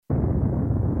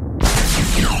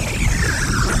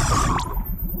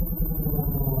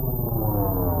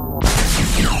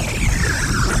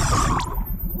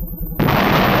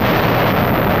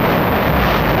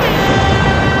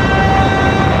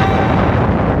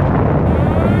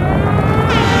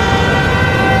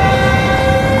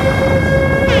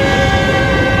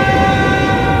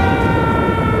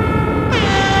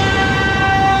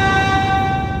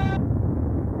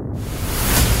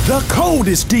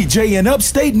hottest DJ in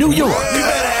upstate New York. You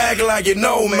better act like you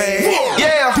know, man.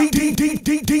 Yeah.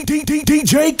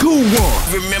 DJ Cool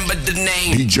One. Remember the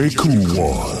name. DJ Cool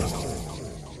One.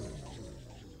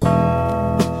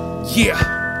 Yeah.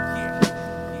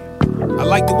 I'd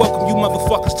like to welcome you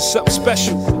motherfuckers to something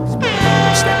special.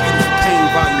 It's that beautiful Payne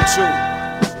Volume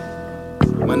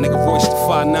 2. My nigga Royce the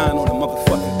 5'9" on the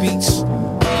motherfucking beats.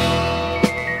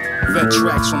 Vet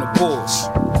tracks on the boards.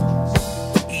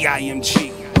 EIMG.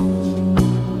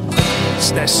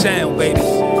 It's that sound, baby.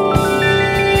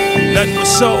 Nothing but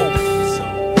soul.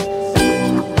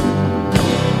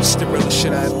 It's the realest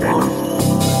shit I ever been.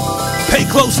 Pay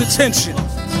close attention.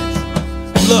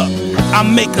 Look, I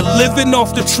make a living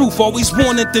off the truth. Always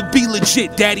wanted to be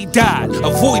legit. Daddy died,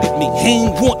 avoided me. He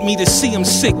ain't want me to see him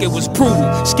sick. It was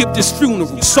brutal. Skipped his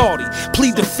funeral. Sorry,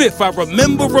 plead the fifth. I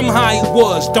remember him how he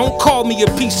was. Don't call me a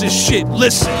piece of shit.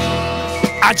 Listen,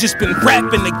 I just been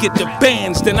rapping to get the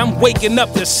bands. Then I'm waking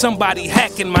up to somebody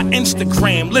hacking my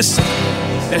Instagram. Listen,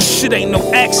 that shit ain't no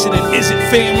accident, is it?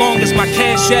 Fam, long as my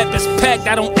cash app is packed,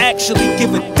 I don't actually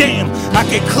give a damn. I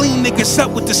can clean niggas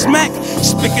up with the smack,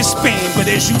 spick and span. But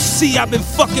as you see, I've been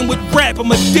fucking with rap.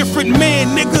 I'm a different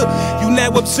man, nigga. You now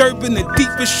observing the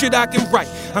deepest shit I can write.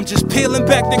 I'm just peeling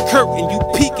back the curtain, you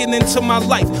peeking into my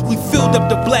life. We filled up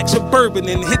the black Suburban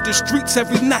and hit the streets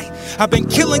every night. I've been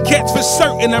killing cats for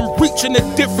certain, I'm reaching a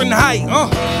different height.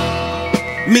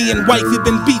 Me and wifey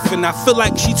been beefing, I feel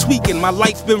like she tweaking. My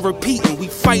life been repeating, we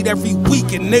fight every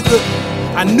weekend, nigga.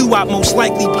 I knew I'd most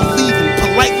likely be leaving,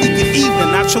 politely get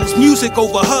even. I chose music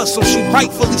over her, so she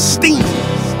rightfully steaming.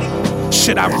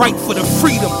 Should I write for the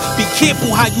freedom? Be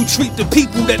careful how you treat the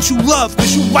people that you love,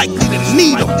 cause you likely to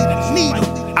need them.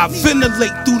 I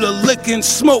ventilate through the liquor and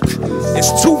smoke.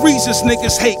 It's two reasons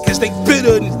niggas hate, cause they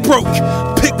bitter and broke.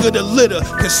 Pick of the litter,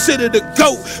 consider the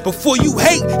goat. Before you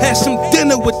hate, have some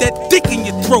dinner with that dick in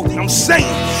your throat. I'm saying,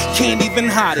 can't even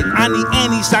hide it. I need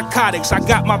antipsychotics. I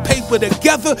got my paper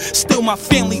together, still my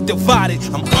family divided.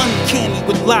 I'm uncanny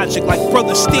with logic, like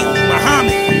brother Stanley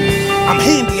Muhammad. I'm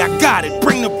handy, I got it.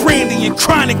 Bring the brandy and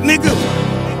chronic, nigga.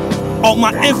 All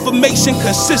my information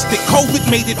consistent. COVID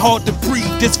made it hard to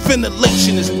breathe. This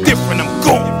ventilation is different. I'm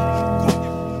gone.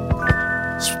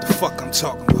 That's what the fuck I'm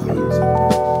talking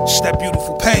about. It's that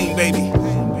beautiful pain, baby.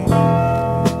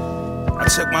 I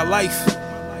took my life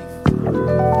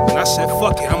and I said,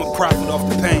 fuck it, I'ma profit off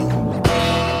the pain.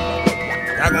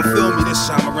 Y'all gonna feel me this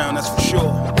time around, that's for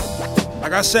sure.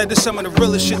 Like I said, this is some of the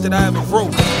realest shit that I ever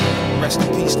wrote. Rest in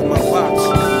peace to my pops,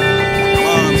 my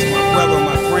moms, my brother,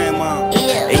 my grandma.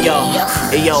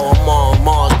 Hey yo, I'm on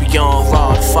Mars beyond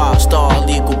raw. The 5-star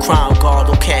legal crime guard.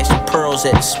 Don't cash the pearls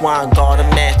at the swine guard.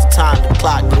 I'm at the time the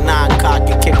clock, the 9 cock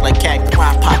and kick like cactus.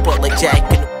 Pop up like Jack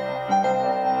in the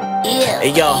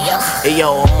Hey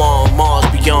yo, I'm on Mars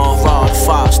beyond raw. The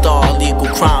 5-star legal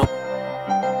crime.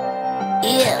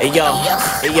 Hey yo.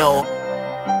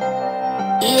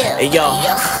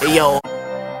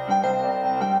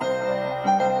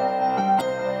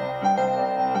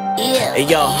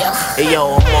 Hey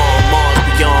yo, I'm on Mars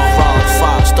beyond raw.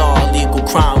 5-star legal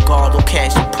crime guard. Don't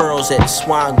cash the pearls at the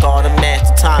swine guard. I'm at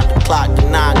the time the clock, the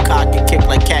 9 cock and kick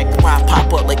like cactus.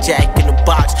 Pop up like Jack in the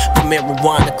box. For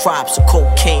marijuana crops, and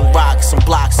cocaine rocks, some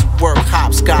blocks of work,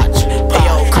 hopscotch.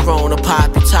 Ayo, Corona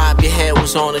pop your top, your head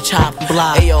was on a chopping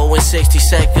block. Ayo, in 60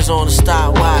 seconds on the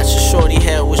stopwatch, a shorty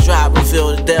head was dropped.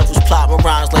 Reveal the devil's plot. My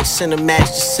rhymes like Cinemax,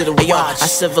 just sit and watch. I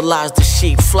civilized the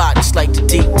sheep flock, just like the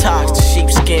detox. The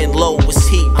sheepskin low was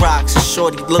heat rocks. A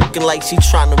shorty looking like she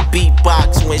tryna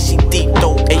beatbox when she deep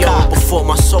dope. Ayo, before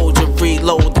my soldier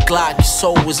reload the Glock, your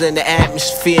soul was in the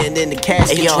atmosphere and in the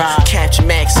casket drop. Capture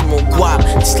maximum guap,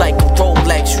 it's like a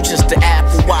Rolex, you just an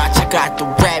Apple Watch. I got the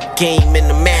rap game in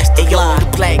the master line. The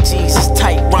black Jesus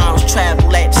tight rhymes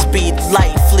travel at the speed of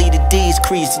light. Fleet of D's,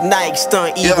 crease the Nike,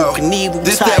 stunt evil, Knievel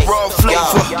this tight. That raw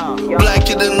flavor,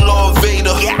 blacker than Lord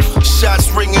Vader. Shots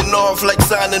ringing off like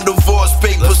signing divorce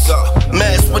papers.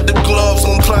 Mask with the gloves,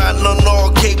 I'm plying on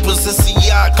all capers. It's a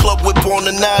yacht club whip on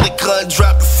the Nautica and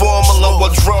drop the formula.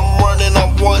 While drum running,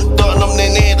 I'm one done, I'm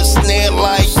then here to snare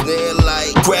light.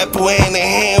 Grapple hand in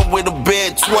hand with a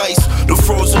bed twice. The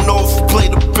frozen off, play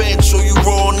the bench, show you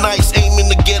roll nice. Aiming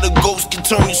to get a ghost, can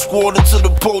turn your squad into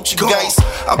the poltergeist.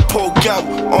 I poke out,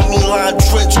 on me line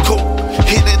trench coat.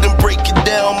 Hit it and break it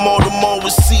down, more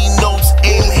with C notes.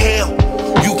 Inhale,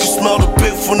 you can smell the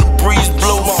bit from the breeze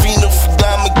blow. Fiending for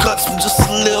diamond cuts, I'm just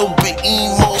a little bit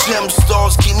emo. Gem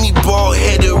stars keep me bald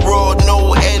headed, raw,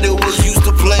 no edit. Was used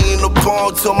to playing the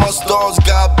pawn till my stars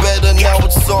got better. Now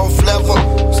it's soft leather.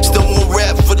 Still won't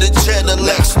rap for the cheddar.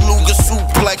 Lex Luger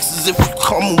suplexes if you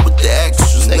coming with the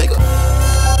extras, nigga.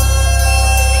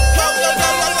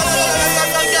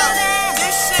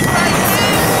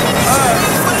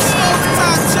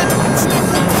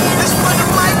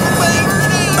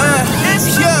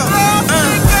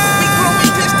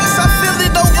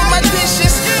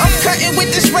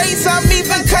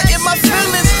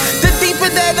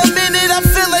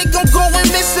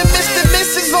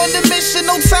 on the mission,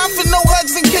 no time for no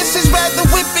hugs and kisses. Rather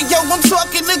whip it, yo, I'm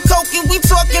talking the coke and we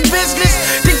talking business.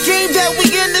 The game that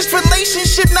we in, this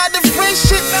relationship, not a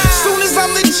friendship. Soon as I'm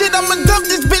legit, I'ma dunk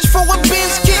this bitch for a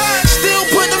Benz kit. Still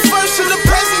put the first in the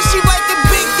present, she like a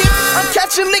big gift. I'm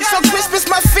catching licks on Christmas,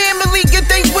 my family get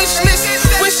they wish list.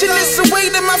 Wishing this away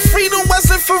that my freedom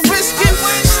wasn't for risking.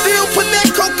 Still put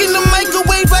that coke in the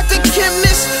microwave like a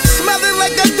chemist. Smelling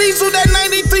like that diesel, that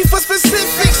 93 for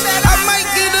specifics. I might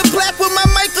get a black with my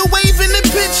microwave in the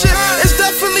picture. It's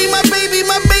definitely my baby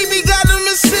got him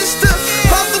a sister.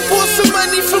 About to pour some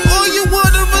money from oil,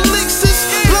 water, elixirs.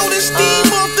 Blow the steam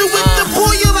off the whip, the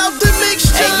boil out the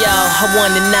mixture. Hey yo, I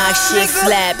wanna knock shit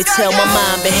flat, but tell my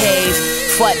mind behave.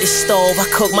 Fuck the stove, I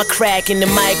cook my crack in the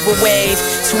microwave.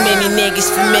 Too many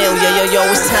niggas familiar, yo,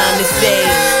 it's time to fade.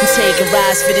 I'm taking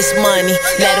rides for this money,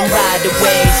 let them ride the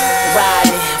wave.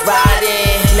 Ride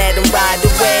it, let them ride the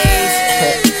wave.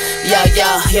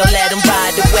 Yo, let them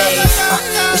ride the wave.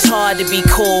 It's hard to be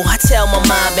cool, I tell my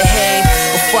mind behave.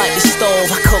 But fuck the stove,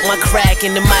 I cook my crack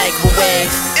in the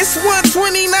microwave. It's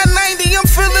 120, not 90, I'm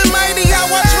feeling mighty. How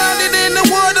I drowned it in the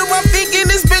water, I'm thinking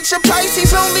this bitch a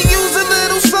Pisces. Only use a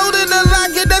little soda to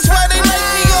lock it, that's why they like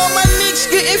me. All my nicks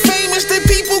getting famous, the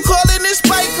people calling it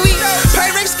Spike Lee.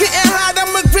 Pyrex getting hot,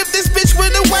 I'ma grip this bitch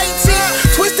with a white tee.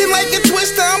 Twisting like a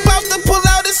twister, I'm about to pull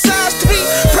out a size 3.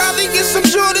 Probably get some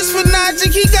Jordans for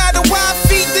Najee, he got a wide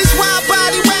feet. This wide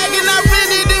body wagon, I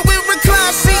rented it with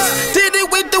recline seats. Did it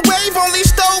with the wave, only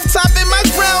stove top in my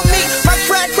ground meat. My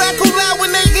crack crackle loud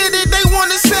when they hit it, they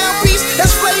want a sound piece.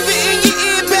 That's flavor in your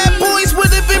ear, bad boys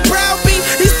would've been proud beat.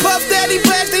 These Puff Daddy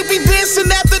bags, they be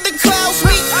dancing after the clouds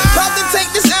meet. About to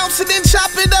take this ounce and then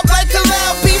chop it up like a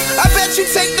loud beef. I bet you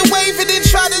take the wave and then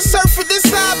try to surf at this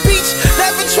side beach.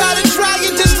 Never try to dry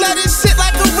it, just let it sit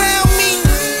like around me.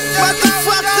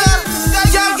 Motherfucker,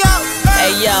 yo.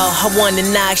 Hey yo, I wanna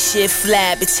knock shit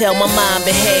flat, but tell my mind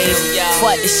behave.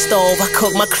 Fuck the stove, I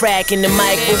cook my crack in the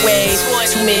microwave.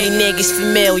 Too many niggas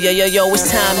familiar, yo,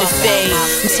 it's time to fade.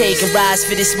 I'm taking rides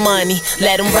for this money,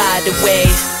 let them ride the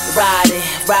wave. Ride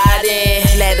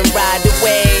it, let them ride the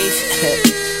wave.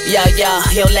 Yo,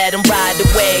 let them ride the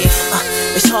wave.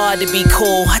 It's hard to be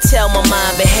cool, I tell my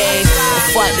mind behave. But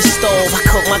fuck the stove, I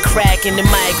cook my crack in the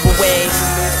microwave.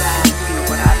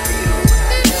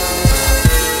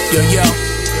 Yo.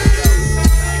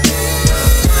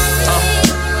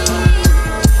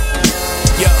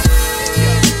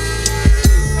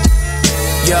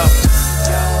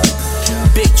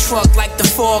 Big truck like the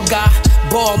Fall Guy,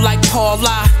 ball like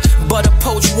Paula, butter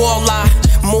poach walleye.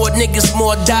 More niggas,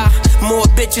 more die, more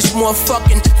bitches, more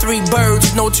fucking. 3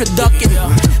 birds, no turducken.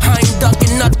 I ain't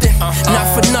ducking nothing, not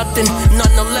for nothing,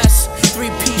 nonetheless.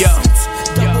 3-piece suits,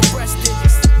 double-breasted.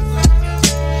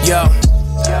 Yo.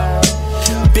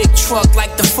 Big truck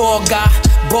like the Fall Guy,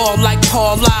 ball like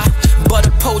Paula,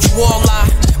 butter poach walleye.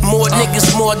 More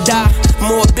niggas, more die,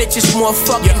 more bitches, more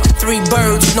fucking. 3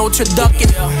 birds, no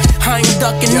turducken. I ain't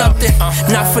ducking nothing,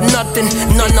 not for nothing,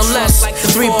 nonetheless.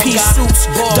 3-piece suits,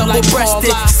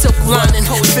 double-breasted, silk lining,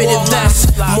 fitted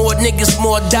vest. More niggas,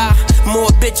 more die,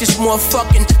 more bitches, more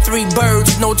fucking. 3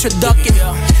 birds, no turducken.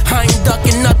 I ain't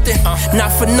ducking nothing,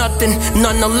 not for nothing,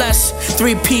 nonetheless.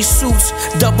 3-piece suits,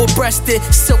 double-breasted,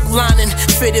 silk lining,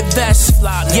 fitted vest.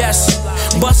 Yes,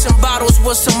 busting bottles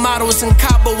with some models in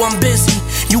Cabo, I'm busy.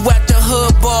 You at the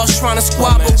hood balls trying to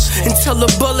squabble until a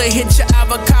bullet hit your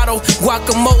avocado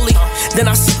guacamole. Then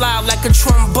I slide like a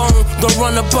trombone, don't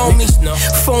run up on me.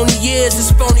 Phony years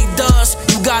is phony does,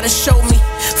 you gotta show me.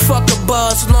 Fuck a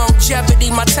buzz, longevity,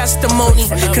 my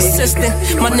testimony. Consistent,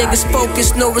 my niggas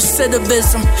focused, no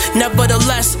recidivism.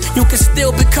 Nevertheless, you can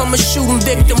still become a shooting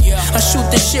victim. I shoot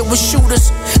this shit with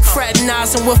shooters,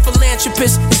 fraternizing with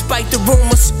philanthropists, despite the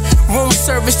rumors. Room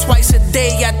service twice a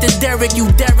day at the Derrick,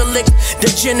 you derelict.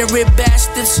 Degenerate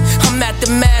bastards, I'm at the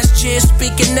masjid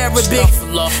speaking Arabic.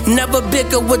 Never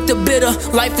bicker with the bitter,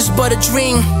 life is but a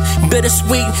dream.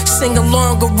 Bittersweet, sing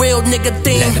along a real nigga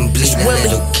theme. Let them bleed a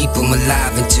little, keep them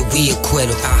alive until we acquit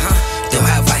them. They'll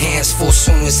have our hands full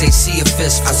soon as they see a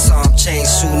fist. I saw him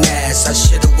change soon as I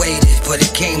should've waited, but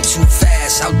it came too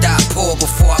fast. I'll die poor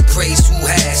before I praise who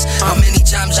has. How many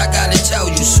times I gotta tell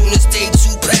you, soon as day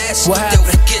 2 pass, they'll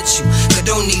forget you.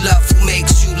 Could only love who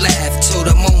makes you laugh. Till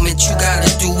the moment you gotta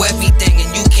do everything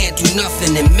and you can't do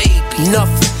nothing, and maybe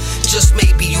nothing. Just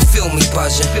maybe you feel me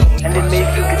buzzing. And then maybe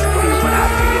you can feel what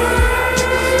I feel.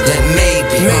 Then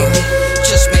maybe.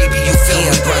 Just maybe you feel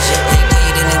me buzzing. They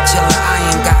waiting until the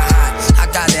iron got hot.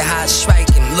 Got it hot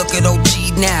striking. Look at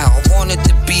OG now. I wanted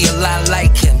to be a lot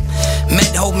like him.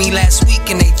 Met homie last week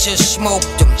and they just smoked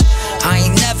him. I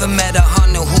ain't never met a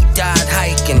hunter who died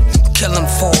hiking. Kill him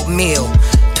for a meal.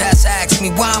 Pass niggas ask me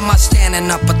why am I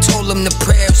standing up, I told them the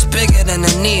prayer's bigger than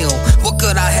a kneel. What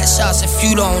good are headshots if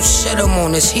you don't shit him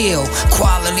on his heel?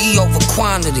 Quality over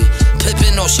quantity,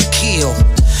 Pippin or Shaquille.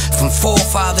 From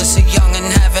forefathers to young in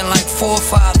heaven like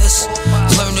forefathers.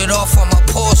 Learned it all from a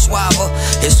poor swabber.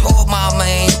 His whole mama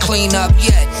ain't clean up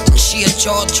yet, and she a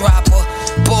jaw dropper,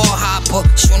 ball hopper.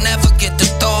 She'll never get the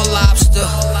Thor lobster.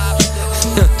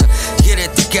 Get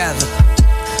it together.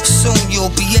 Soon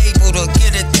you'll be able to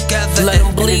get it together. Let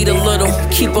them bleed a little,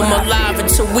 keep them alive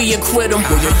until we acquit them.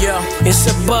 It's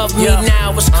above me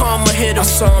now, it's karma hit them. I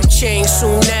saw them change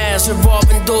soon as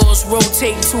revolving doors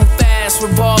rotate too fast.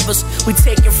 Revolvers, we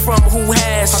take it from who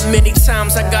has. How many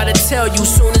times I gotta tell you,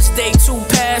 soon as day two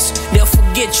pass, they'll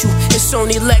forget you. It's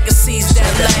only legacies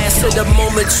that last. At the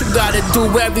moment you gotta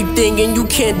do everything and you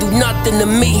can't do nothing to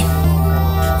me.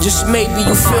 Just maybe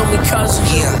you feel me, cousin.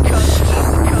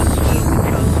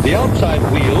 The outside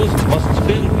wheels must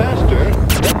spin faster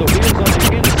than the wheels on the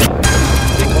inside.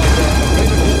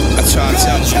 I try to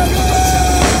tell you,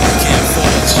 you can't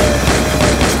forge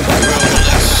real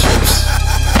relationships.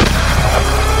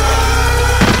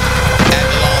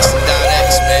 Agallah,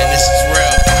 man, this is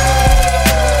real.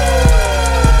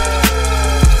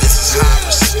 This is high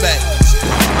respect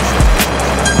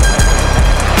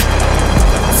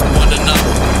for one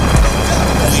another.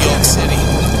 New York City,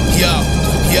 yo.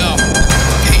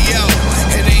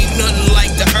 It ain't nothing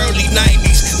like the early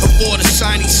 90s. Before the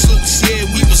shiny suits, yeah,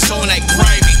 we was on that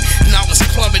grimy. And I was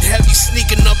clubbing heavy,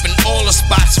 sneaking up in all the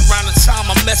spots. Around the time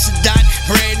I met Sadat,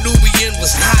 brand Nubian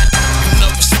was hot. And the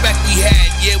respect we had,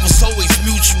 yeah, it was always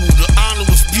mutual. The honor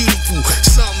was beautiful,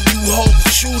 something you hold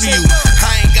true to you.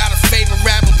 I ain't got a favorite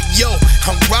rapper, but yo,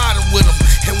 I'm riding with him.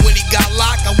 And when he got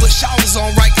locked, I wish I was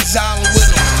on Rikers Island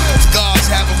with him. The guards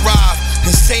have arrived.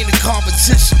 Insane in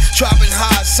competition, dropping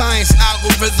high science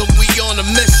algorithm, we on a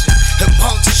mission. The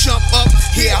punks jump up,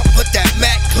 yeah, I put that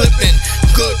Mac clip in.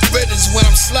 Good riddance when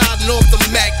I'm sliding off the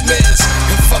Mac mittens.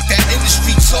 And fuck that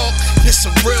industry talk, this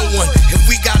a real one. If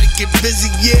we gotta get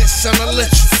busy, yeah, son, I'll let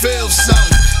you feel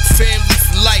something. Family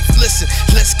for life, listen,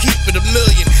 let's keep it a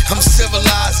million. I'm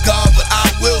civilized, God, but I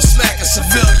will smack a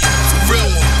civilian. For real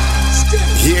one.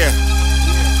 Yeah,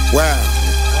 wow,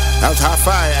 that was hot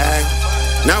fire, Ag.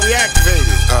 Now we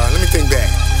activated. Let me think back.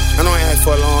 I know I asked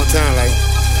for a long time, like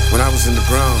when I was in the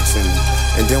Bronx and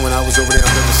then when I was over there on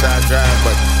Riverside Drive.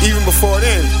 But even before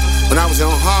then, when I was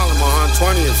on Harlem on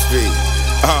 120th Street.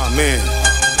 Oh man,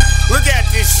 look at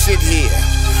this shit here.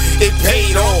 It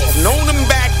paid off. Known him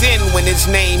back then when his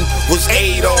name was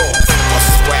Adolf or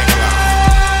Swagger.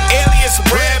 Alias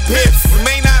Brad Pitt. You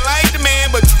may not like the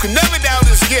man, but you can never doubt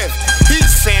his gift. He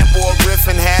sampled a riff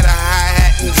and had a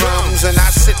hi-hat and drums, and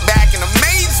I sit back in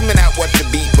amazement at what the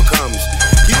beat becomes.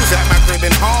 He was at my crib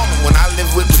in Harlem when I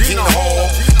lived with Regina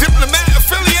Hall. Diplomat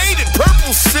affiliated,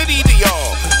 Purple City to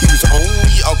y'all. He was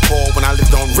only a call when I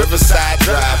lived on Riverside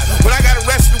Drive. When I got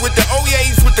arrested with the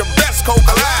OAs with the best coke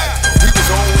alive. We was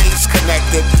always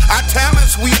connected. Our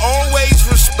talents we always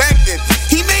respected.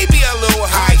 He may be a little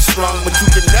high-strung, but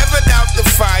you can never doubt the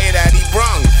fire that he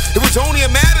brung. It was only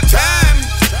a matter of time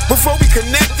before we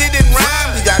connected and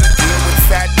rhymed. We gotta deal with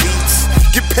fat beats,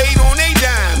 get paid on a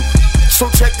dime. So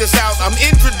check this out, I'm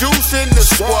introducing the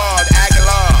squad.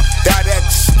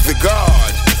 Agallah.X, the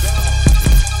God.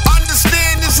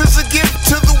 Understand this is a gift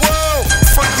to the world.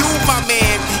 For you, my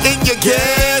man, in your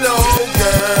ghetto,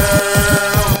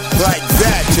 girl. Like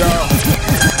that, y'all.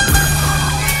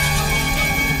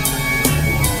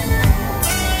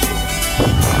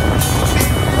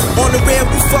 On the rail,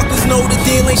 you fuckers know the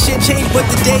deal ain't shit changed but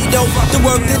the day though. The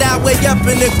work that I way up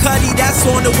in the cutty, that's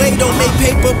on the way. Don't make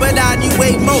paper, but I need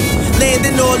way more.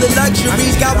 Landing all the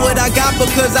luxuries, got what I got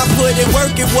because I put in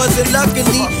work, it wasn't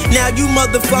luckily. Now you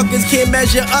motherfuckers can't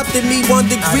measure up to me 1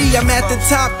 degree. I'm at the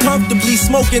top comfortably,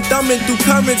 smoking, thumbing through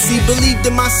currency. Believed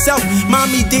in myself,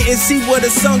 mommy didn't see what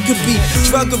a son could be.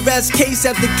 Drug arrest case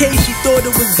after case, she thought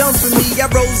it was done for me. I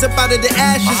rose up out of the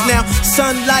ashes now,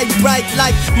 sunlight bright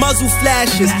like muzzle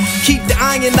flashes. Keep the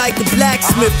iron like a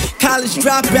blacksmith. College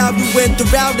dropout, we went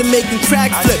around and making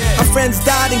crack flip. My friends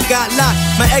died and got locked,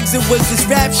 my exit was this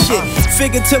rap shit.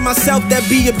 Figured to myself that'd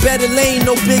be a better lane.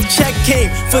 No big check came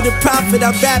for the profit.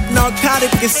 I rap narcotic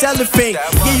and cellophane.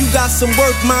 Yeah, you got some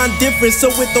work, mine different, so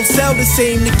it don't sell the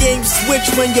same. The game switch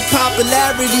when your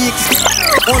popularity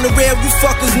on the rail, you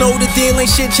fuckers know the deal ain't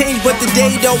shit changed but the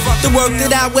day though. The work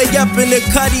that I way up in the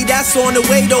cutty, that's on the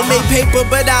way. Don't make paper,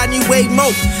 but I need way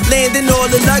more. Landing all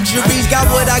the luxuries,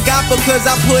 got what I got because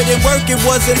I put in work, it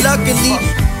wasn't luckily.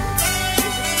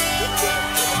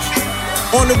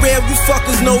 On the rail, you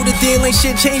fuckers know the deal ain't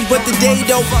shit changed but the day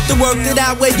though. The work that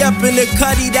I way up in the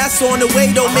cutty, that's on the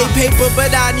way though. Made paper,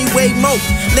 but I need way more.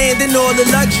 Landing all the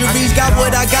luxuries, got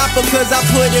what I got because I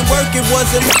put in work, it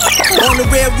wasn't. On the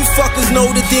rail, you fuckers know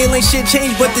the deal ain't shit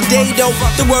changed but the day though.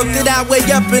 The work that I way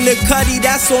up in the cutty,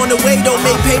 that's on the way though.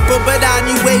 Made paper, but I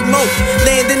need way more.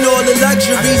 Landing all the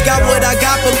luxuries, got what I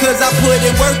got because I put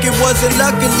in work, it wasn't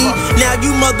luckily. Now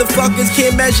you motherfuckers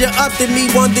can't measure up to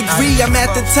me 1 degree. I'm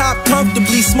at the top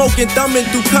comfortably, smoking, thumbing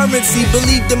through currency.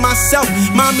 Believed in myself,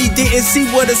 mommy didn't see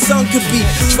what a son could be.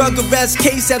 Drug arrest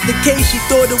case after case, she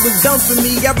thought it was done for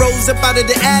me. I rose up out of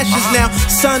the ashes now,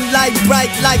 sunlight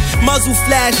bright like muzzle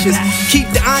flashes. Keep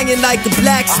the iron like a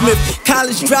blacksmith.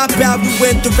 College dropout, we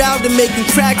went around and making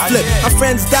crack flip. My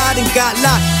friends died and got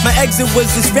locked, my exit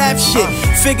was this rap shit.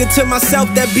 Figured to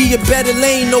myself that'd be a better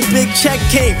lane, no big check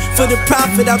came. For the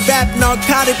profit, I rap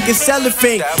narcotic and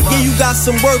cellophane. Yeah, you got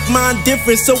some work, mine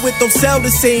different, so it don't sell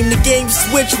the same. The game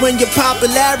switch when your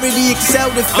popularity excel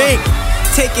to fame.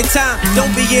 Take your time,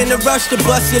 don't be in a rush to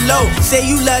bust your load. Say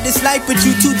you love this life, but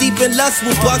you too deep in lust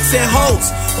with bucks and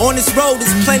hoes. On this road,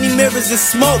 there's plenty mirrors and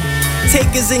smoke.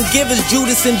 Takers and givers,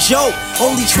 Judas and Joe.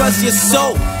 Only trust your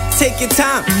soul. Take your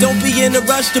time, don't be in a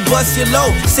rush to bust your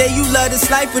load. Say you love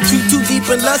this life, but you too deep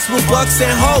in lust with bucks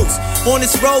and hoes. On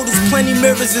this road, there's plenty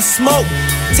mirrors and smoke.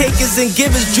 Takers and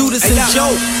givers, Judas and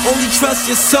Joe. Only trust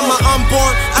your soul. My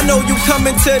unborn, I know you come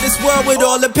into this world with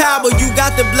all the power. You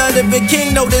got the blood of a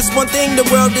king, know this one thing, the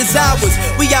world is ours.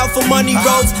 We out for money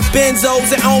roads,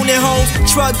 Benzos and owning homes.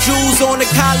 Truck jewels on the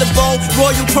collarbone,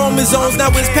 royal chromosomes.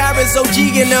 Now it's Paris OG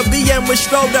and a BM with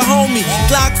Stroh the homie.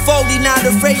 Glock 40, not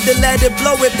afraid to let it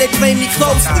blow if they play me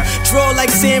closely. Draw like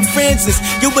San Francis,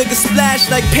 you make a splash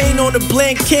like Payne on a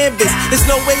blank canvas. There's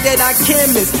no way that I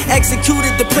can miss.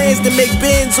 Executed the plans to make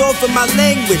bins off of my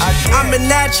language. I'm a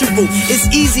natural, it's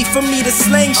easy for me to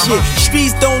slang shit.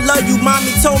 Streets don't love you,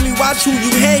 mommy told me watch who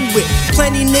you hang with.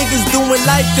 Plenty niggas doing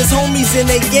life cause homies in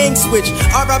they gang switch.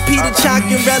 R.I.P. to Chalk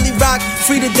and Rally Rock,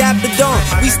 free to Dapper Dawn.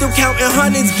 We still counting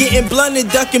hundreds, getting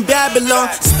blunted, ducking Babylon.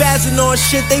 Spazzing on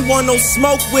shit, they want no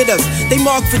smoke with us. They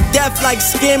mark for death like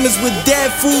scammers with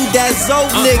dead food, that's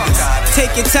old niggas.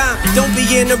 Take your time, don't be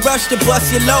in a rush to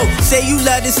bust your load. Say you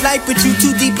love this life, but you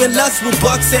too deep in lust with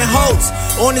bucks and hoes.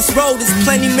 On this road, there's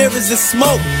plenty mirrors and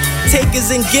smoke.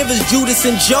 Takers and givers, Judas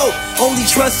and Joe. Only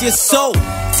trust your soul.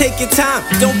 Take your time,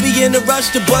 don't be in a rush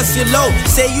to bust your load.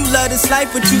 Say you love this life,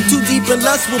 but you too deep in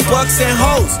lust with bucks and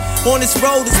hoes. On this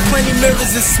road, there's plenty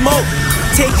mirrors and smoke.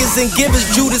 Takers and givers,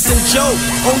 Judas and Joe.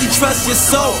 Only trust your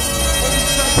soul.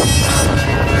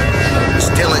 It's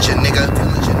Dillinger, nigga.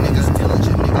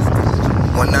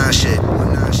 19 shit.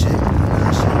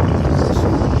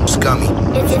 Scummy.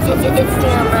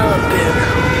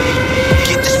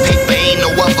 Get this paper, ain't no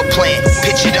other plan.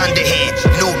 Pitch it underhand.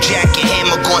 New jacket,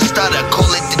 hammer gon' stutter. Call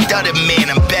it the Dutter Man.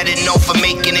 I'm better known for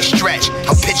making it stretch.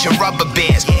 I'm pitching rubber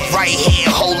bands. Right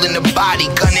hand holding the body,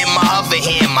 gun in my other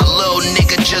hand. My little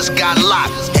nigga just got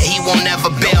locked, and he won't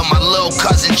never bail. My little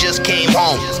cousin just came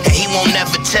home, and he won't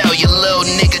never tell. Your little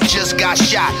nigga just got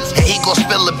shot, and he gon'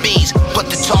 spill the beans. Put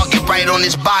the target right on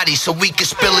his body so we can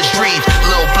spill his dreams.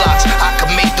 Little blocks, I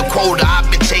can make the quota.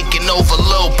 I've been taking over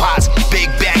little pots.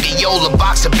 Big bag of Yola,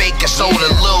 box of bacon soda,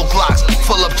 little blocks.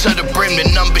 Full up to the brim,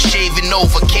 the number shaving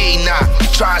over K9.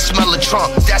 Try and smell a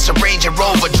trunk, that's a Range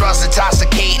Rover. Drugs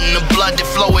intoxicating, the blood that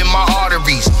flow in my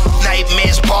arteries.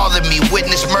 Nightmares bother me,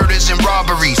 witness murders and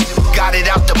robberies. Got it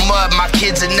out the mud, my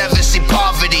kids will never see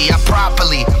poverty. I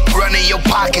properly run in your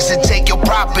pockets and take your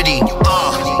property.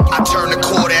 I turn a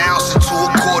quarter ounce into a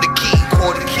quarter key.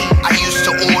 I used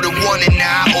to order one and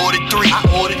now I order three.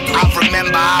 I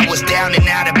remember I was down and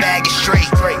out of bagging straight.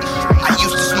 I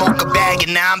used to smoke a bag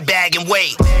and now I'm bagging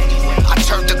weight. I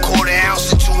turned a quarter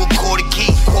ounce into a quarter key.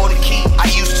 I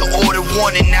used to order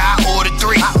one and now I order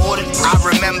three. I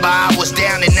remember I was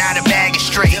down and out of bagging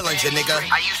straight. I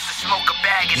used to smoke a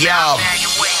bag and now I'm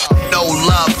bagging weight. No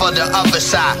love for the other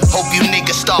side, hope you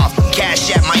niggas starve. Cash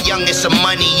at my youngest some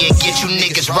money and get you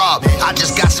niggas robbed. I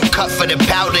just got some cut for the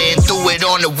powder and threw it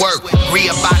on the work. Re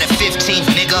about the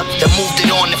 15th nigga, then moved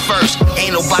it on the first.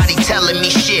 Ain't nobody telling me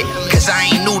shit, cause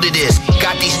I ain't new to this.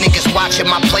 Got these niggas watching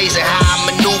my plays and how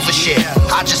I maneuver shit.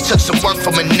 I just took some work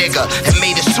from a nigga and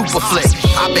made a super flick.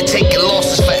 I've been taking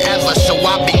losses forever, so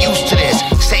I've been used to this.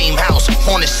 Same house,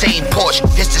 on the same porch,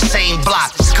 it's the same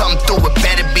block. Come through, it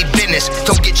better be business. business.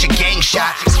 Don't get your gang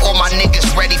shot. All my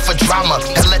niggas ready for drama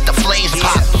and let the flames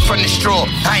pop. From the straw,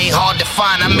 I ain't hard to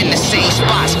find, I'm in the same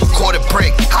spots. Quarter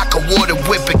brick, I could water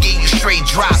whip and give you straight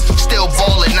drop. Still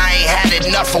ballin', I ain't had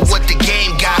enough of what the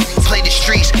game got. Play the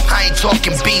streets, I ain't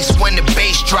talking beats when the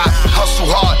bass drop. Hustle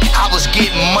hard, I was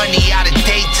getting money out of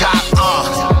daytop.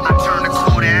 I turned a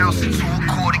quarter ounce into a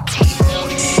quarter key.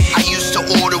 I used to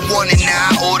order one and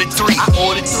now I order three. I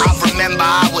remember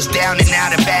I was down and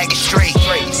out and bagging straight.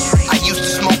 I used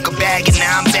to smoke a bag and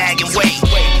now I'm bagging weight.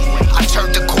 I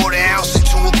turned a quarter ounce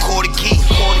into a quarter key.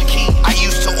 I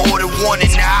used to order one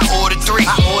and now I order three.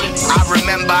 I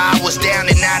remember I was down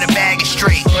and out and bagging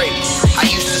straight. I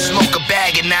used to smoke a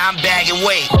bag and now I'm bagging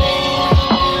weight.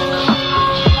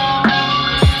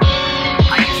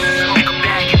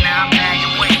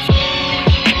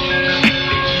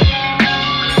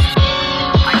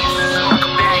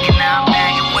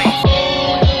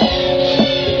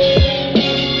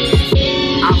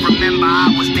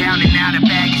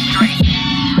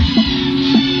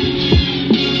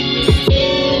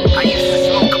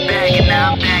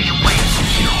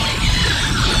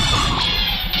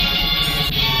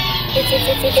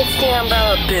 It's the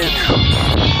umbrella boot.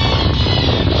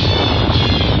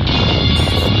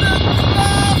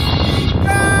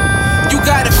 You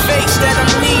got a face that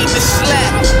I'm needing to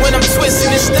slap. When I'm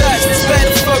twisting this Dutch, it's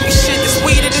better for me shit that's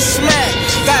weeder to smack.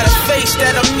 Got a face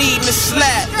that I'm needing to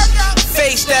slap.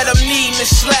 Face that I'm needing to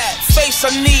slap. Face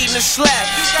I'm needing to slap.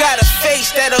 Got a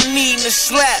face that I'm needing to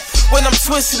slap. When I'm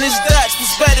twisting this Dutch,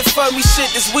 it's better for me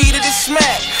shit that's weeder to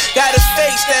smack. Got a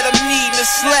face that I'm needing to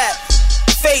slap.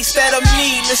 Face that I'm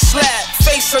needing to slap.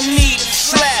 Face I'm needing to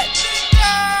slap.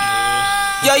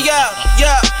 Yo,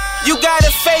 you got a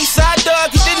face, I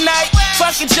dug it tonight.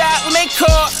 Fucking job when they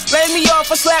call. Lay me off,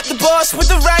 I slap the boss with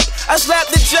the right. I slap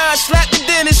the judge, slap the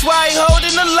dentist while he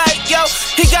holding the light. Yo,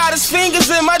 he got his fingers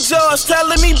in my jaws,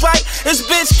 telling me bite. This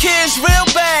bitch kids real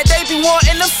bad, they be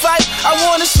wanting to fight. I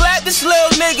wanna slap this little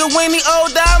nigga when he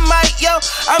older, I might. Yo,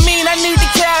 I mean I need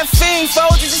the caffeine,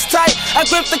 Folgers is tight. I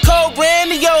grip the Cobra and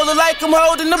the Yola like I'm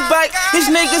holding the bike. These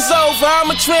niggas over,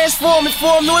 I'ma transform and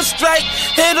form to a strike.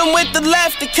 Hit him with the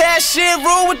left, the cashier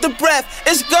rule with the breath.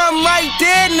 It's gun right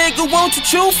there, nigga, won't you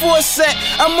chew for a sec?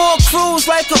 I'm on cruise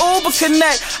like an Uber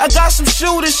Connect. I got some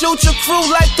shooters, shoot your crew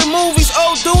like the movies.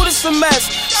 Oh, dude, it's a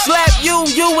mess. Slap you,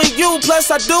 and you,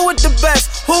 plus I do it the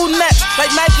best. Who next?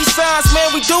 Like Nike signs, man,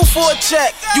 we do for a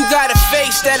check. You got a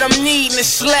face that I'm needing to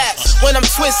slap. When I'm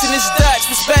twisting this Dutch,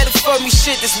 what's better for me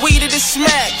shit that's weeder to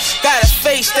smack. Got a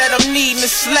face that I'm needing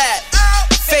to slap.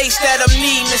 Face that I'm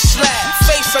needing to slap.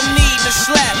 Face I'm needing to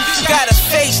slap. Got a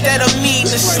face that I'm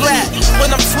needing to slap. When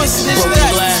I'm twisting this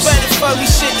Dutch, it's better for me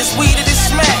shit that's weeder to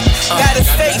smack. Got a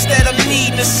face that I'm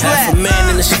needing to slap.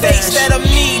 Face that I'm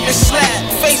needing to slap.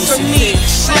 Face I'm needing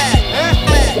to slap.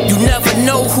 You never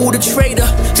know who the trader.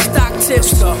 Stock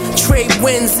tips, trade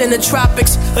winds in the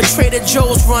tropics. A Trader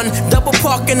Joe's run, double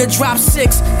park in the drop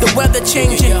 6. The weather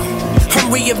changing. I'm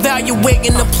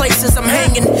reevaluating the places I'm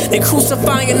hanging. They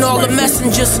crucifying all the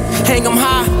messengers. Hang them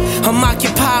high. I'm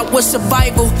occupied with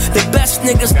survival. The best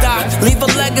niggas die. Leave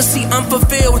a legacy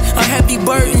unfulfilled, a heavy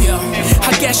burden.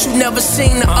 I guess you never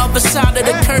seen the other side of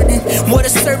the curtain. Where the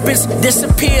serpents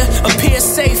disappear, appear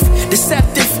safe.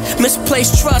 Deceptive,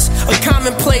 misplaced trust. A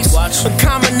commonplace, a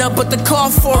commoner, but the call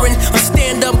foreign. A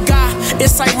stand-up guy,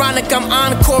 it's ironic I'm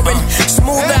encoring.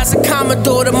 Smooth as a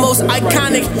Commodore, the most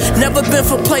iconic. Never been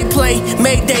for play.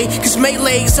 Mayday, cause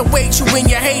melees await you in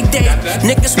your heyday.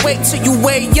 Niggas wait till you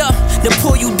way up, then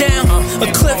pull you down. A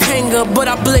cliffhanger, but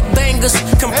I blick bangers.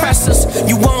 Compressors,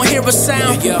 you won't hear a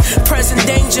sound. Present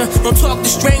danger, don't talk to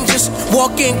strangers.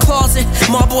 Walk in closet,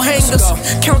 marble hangers.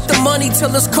 Count the money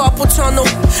till it's carpal tunnel.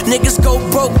 Niggas go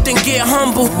broke, then get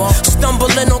humble.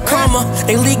 Stumbling on karma,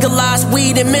 they legalize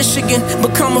weed in Michigan.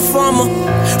 Become a farmer.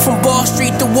 From Ball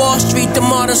Street to Wall Street, the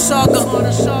modern saga.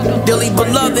 Dilly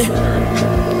beloved.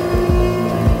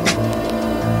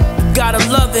 Gotta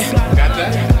love it. Got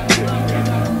that?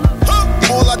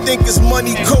 All I think is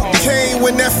money, cocaine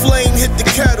when that flame hit the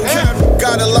kettle.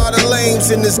 Got a lot of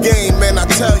lames in this game, man, I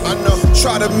tell you.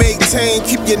 Try to maintain,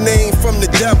 keep your name from the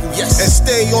devil. And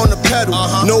stay on the pedal.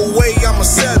 No way I'ma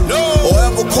settle. Or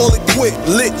ever call it quit.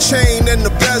 Lit chain and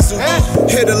the bezel.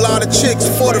 Hit a lot of chicks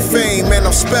for the fame, man,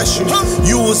 I'm special.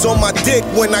 You was on my dick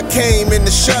when I came in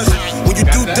the shuttle. When you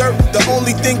do dirt, the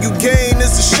only thing you gain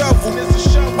is a shovel.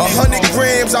 100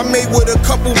 grams I made with a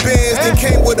couple bands. Then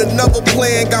came with another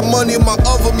plan. Got money in my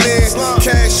other man.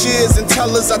 Cashiers and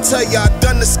tellers, I tell ya I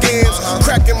done the scams.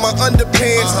 Cracking my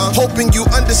underpants, hoping you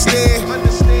understand.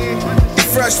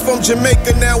 Fresh from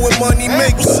Jamaica now with money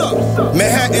makers.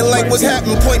 Manhattan like what's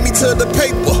happening, point me to the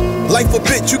paper. life a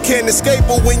bitch, you can't escape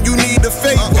her when you need a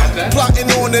favor. Plotting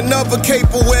on another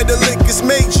caper where the lick is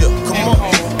major. Come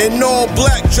on. In all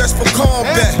black, dressed for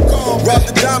combat. Rob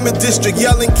the Diamond District,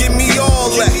 yelling, give me all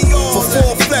that. For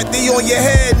 4 flat, they on your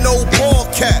head, no ball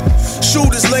cap.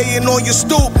 Shooters laying on your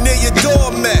stoop near your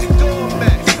doormat.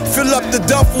 Fill up the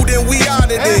duffel, then we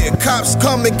out of there. Cops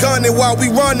coming, gunning while we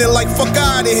running like fuck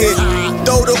out of here.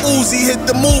 Throw the Uzi, hit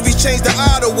the movies, change the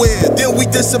outerwear. Then we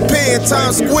disappear in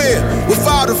Times Square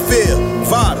without a fear.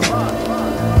 Vado.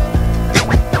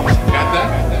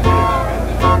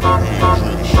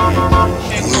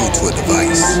 Glued to a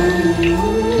device.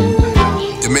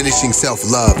 Diminishing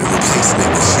self-love and replacing it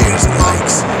with shares and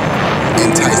likes.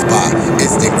 Enticed by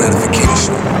instant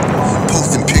gratification.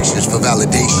 Posting pictures for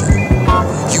validation.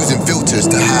 Using filters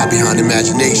to hide behind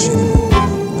imagination.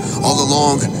 All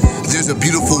along, there's a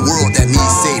beautiful world that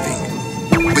needs saving.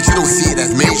 But you don't see it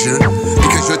as major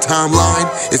because your timeline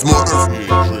is more earthly.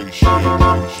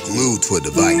 Glued to a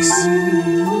device.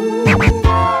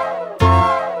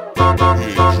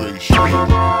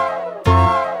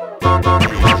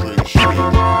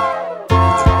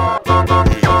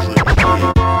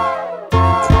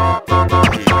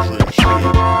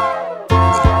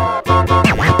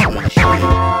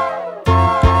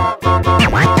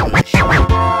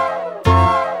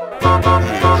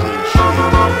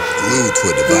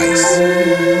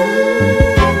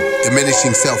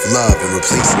 Self-love and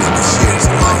replacing it with shares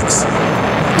and likes.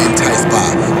 Enticed by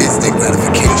instant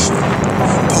gratification.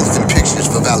 Posting pictures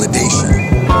for validation.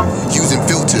 Using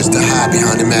filters to hide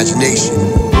behind imagination.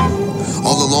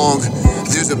 All along,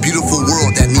 there's a beautiful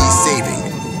world that needs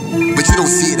saving. But you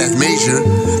don't see it as major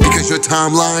because your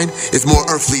timeline is more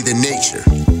earthly than nature.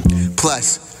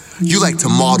 Plus, you like to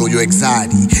model your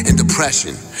anxiety and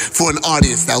depression for an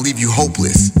audience that'll leave you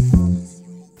hopeless.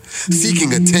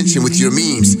 Seeking attention with your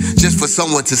memes just for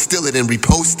someone to steal it and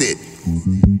repost it.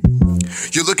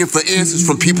 You're looking for answers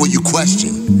from people you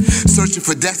question, searching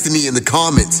for destiny in the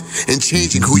comments and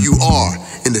changing who you are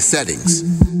in the settings.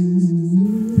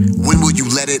 When will you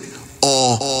let it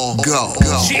all go?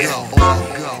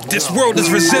 This world is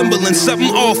resembling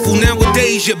something awful.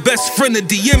 Nowadays your best friend will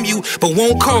DM you but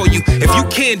won't call you. If you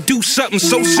can't do something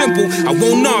so simple, I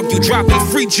won't argue. Dropping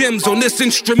free gems on this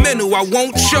instrumental, I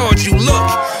won't charge you.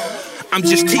 Look, I'm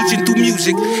just teaching through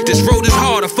music. This road is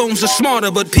harder, phones are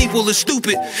smarter, but people are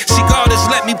stupid. See, God has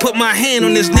let me put my hand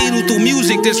on this needle through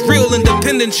music. This real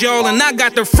independence, y'all, and I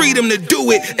got the freedom to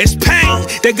do it. It's pain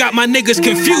that got my niggas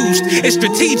confused. It's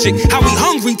strategic, how we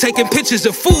hungry, taking pictures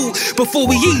of food before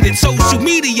we eat it. Social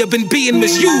media been being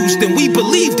misused, and we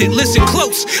believed it. Listen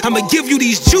close, I'ma give you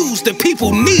these Jews, the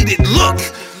people need it. Look,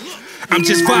 I'm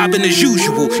just vibing as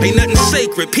usual, ain't nothing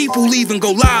sacred. People leave and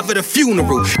go live at a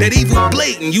funeral. That evil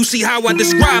blatant, you see how I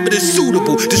describe it as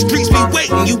suitable. The streets be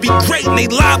waiting, you be great and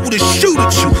they liable to shoot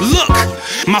at you. Look,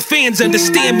 my fans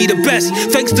understand me the best.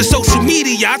 Thanks to social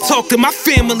media, I talk to my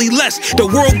family less. The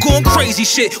world going crazy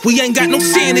shit, we ain't got no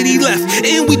sanity left.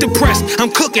 And we depressed, I'm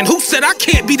cooking, who said I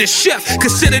can't be the chef?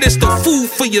 Consider this the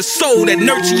food for your soul that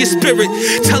nurture your spirit.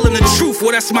 Telling the truth,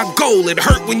 well that's my goal, it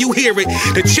hurt when you hear it.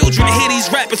 The children hear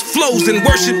these rappers flows and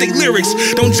worship they lyrics.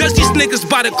 Don't judge these niggas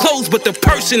by the clothes, but the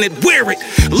person that wear it.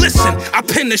 Listen, I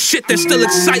pen the shit that still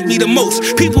excite me the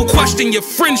most. People question your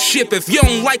friendship if you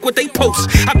don't like what they post.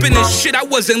 I been in shit I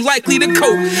wasn't likely to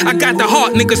cope. I got the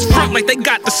heart, niggas front like they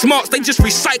got the smarts. They just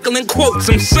recycling quotes,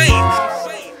 I'm saying.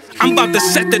 I'm about to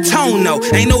set the tone, though.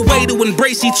 Ain't no way to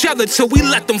embrace each other till we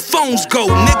let them phones go,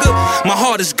 nigga. My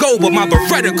heart is gold, but my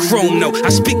Beretta chrome, no. I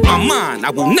speak my mind,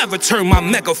 I will never turn my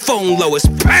megaphone low. It's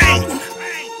pain.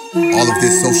 All of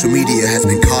this social media has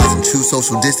been causing true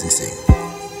social distancing.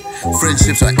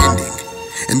 Friendships are ending,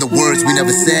 and the words we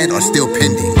never said are still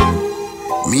pending.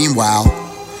 Meanwhile,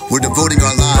 we're devoting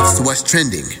our lives to what's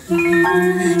trending.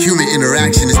 Human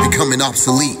interaction is becoming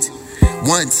obsolete.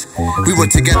 Once, we were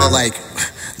together like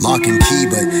lock and key,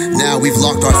 but now we've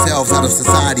locked ourselves out of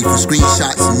society for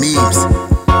screenshots and memes.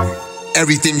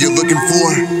 Everything you're looking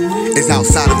for is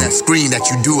outside of that screen that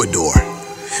you do adore.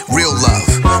 Real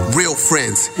love, real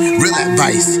friends, real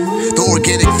advice, the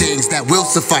organic things that will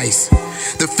suffice.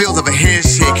 The feel of a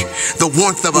handshake, the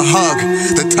warmth of a hug,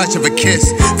 the touch of a kiss,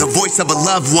 the voice of a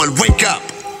loved one. Wake up!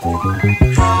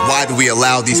 Why do we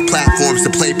allow these platforms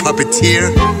to play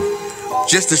puppeteer?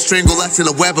 Just to strangle us in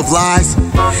a web of lies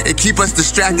and keep us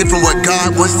distracted from what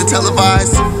God wants to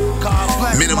televise?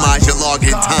 Minimize your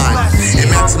login time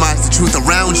and maximize the truth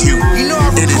around you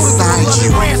and inside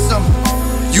you.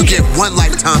 You get one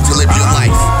lifetime to live your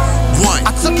life. One.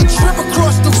 I took a trip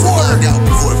across the water. Find out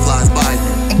before it flies by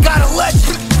you. And got a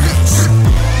legend.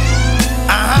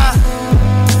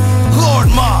 Lord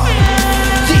Ma.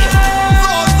 Yeah.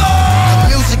 Lord.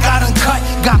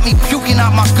 got me puking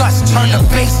out my guts. Turn the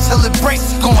bass till it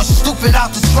breaks, going stupid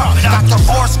out the truck. Got the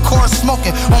horse core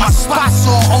smoking on my spots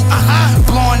all open.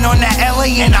 Blowing on that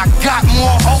LA and I got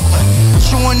more open.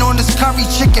 Chewing on this curry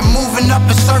chicken, moving up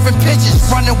and serving pitches.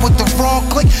 Running with the wrong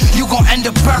click, you gon' end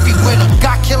up buried with them.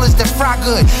 Got killers that fry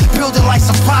good, building like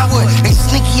some plywood. They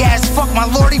sneaky ass fuck, my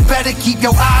lordy, better keep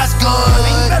your eyes good.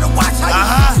 You better watch how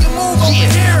you move over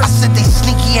here. I said they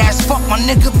sneaky ass fuck, my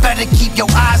nigga, better keep your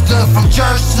eyes good. From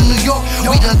Jersey to New York,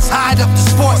 we done tied up the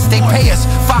sports. They pay us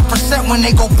 5% when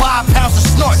they go buy pounds of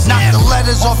snorts. Knock the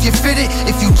letters off your fitted.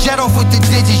 If you jet off with the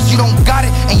digits, you don't got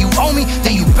it and you owe me,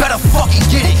 then you better fucking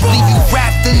get it. Leave you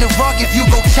wrapped in the rug if you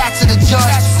go chat to the judge.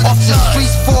 Off the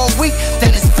streets for a week,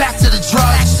 then it's back to the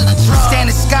drugs.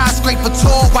 Standing skyscraper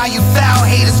tall while you foul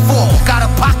haters fall. Got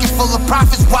a pocket full of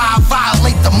profits while I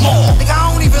violate the mall. Nigga,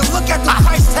 I don't even look at the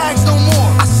price tags no more.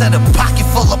 I said a pocket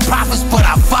full of profits, but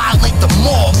I violate the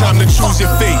mall. Time to choose your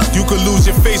fate. You could lose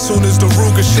your face soon as the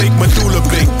Ruger shake, medulla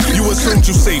bake. You assumed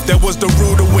you safe, that was the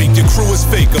rude awake. Your crew is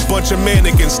fake, a bunch of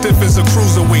mannequins, stiff as a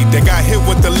cruiserweight. They got hit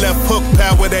with the left hook,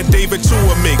 power that David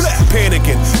Tua makes.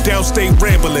 Panicking, downstate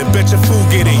rambling, bet your food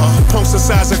get ate. Punks the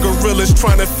size of gorillas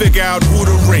trying to figure out who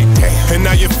to rape. And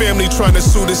now your family trying to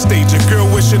sue the state. Your girl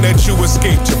wishing that you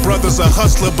escaped. Your brother's a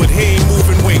hustler, but he ain't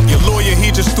moving weight. Your lawyer,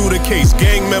 he just threw the case.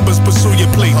 Gang members pursue your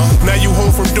plate. Now you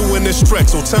home from doing this trek,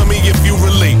 so tell me if you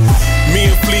relate. Me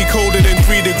and Fleek colder than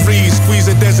 3 degrees. Squeeze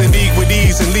a desert egg with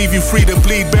ease and leave you free to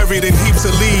bleed, buried in heaps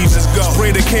of leaves.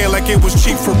 Spray the can like it was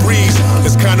cheap for breeze.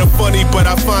 It's kinda funny, but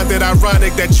I find it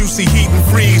ironic that you see heat and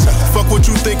freeze. Fuck what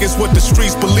you think is what the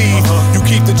streets believe. You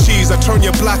keep the cheese, I turn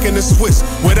your block into Swiss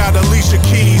without Alicia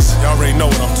Keys. Y'all already know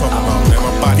what I'm talking about, man.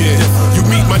 My body different. You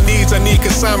meet my needs, I need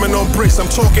consignment on bricks. I'm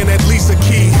talking at least a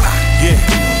key. Yeah.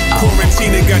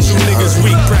 Quarantine got you niggas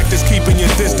weak. Practice keeping your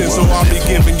distance, so I'll be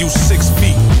giving you 6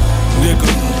 feet, nigga.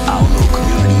 Our little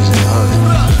communities in the hood.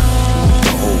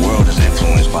 The whole world is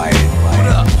influenced by it.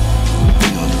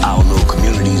 You know, our little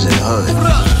communities in the hood.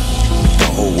 The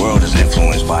whole world is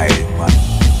influenced by it.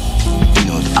 You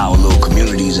know, our little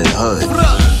communities in the hood.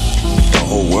 The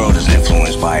whole world is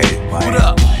influenced by it. What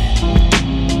up?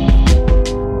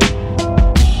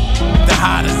 The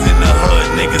hottest in the hood,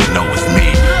 niggas know it's me.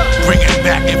 Bring it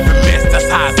back infamous, that's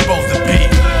how it's supposed to be.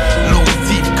 Loose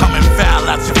teeth coming foul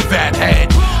out your fat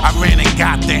head. I ran and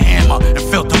got the hammer and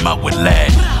filled them up with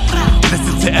lead.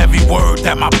 Listen to every word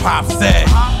that my pop said.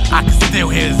 I can still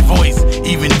hear his voice,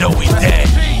 even though he dead.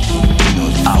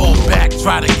 Fall back,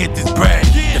 try to get this bread.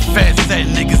 The feds set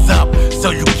niggas up,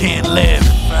 so you can't live.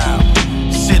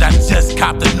 Shit, I just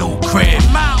copped a new crib.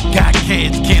 Got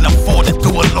kids, can't afford to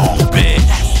do a long bid.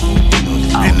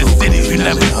 In the cities you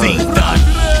never seen done.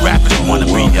 Rappers wanna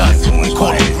be us, we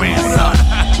call them grandson.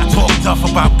 Talk tough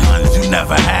about guns, you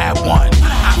never had one.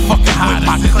 Fucking hot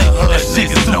my clique, that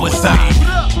shit is suicide.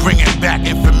 Bring it back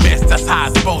infamous, that's how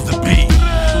it's supposed to be.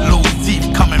 Loose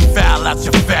teeth coming foul out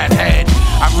your fat head.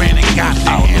 I ran and got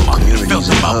the hammer, filled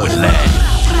them up with lead.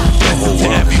 Listen to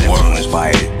every word. By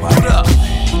it.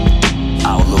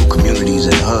 Our little communities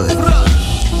in the hood.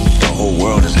 The whole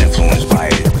world is influenced by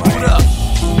it.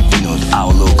 You know,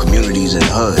 our little communities in the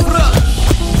hood.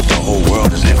 The whole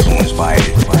world is influenced by it.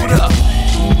 You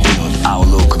know, our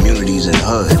little communities in the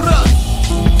hood.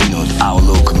 You know, our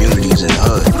little communities in the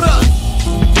hood.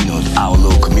 You know, our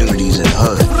little communities in the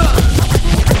hood. The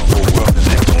whole world is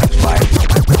influenced by it.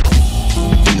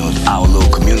 You know, our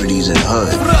little communities in the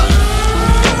hood.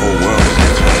 The whole world is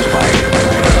influenced by it.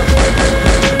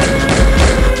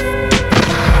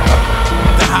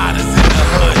 The hottest in the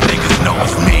hood, niggas know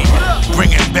it's me.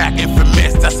 Bring it back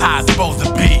infamous, that's how it's supposed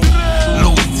to be.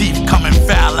 Loose teeth coming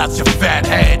foul out your fat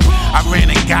head. I ran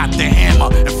and got the hammer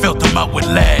and filled them up with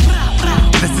lead.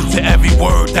 Listen to every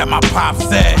word that my pop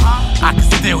said. I can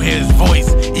still hear his voice,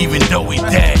 even though he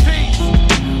dead.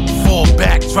 Fall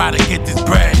back, try to get this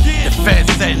bread. The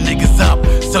feds set niggas up,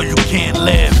 so you can't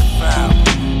live.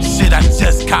 Shit, I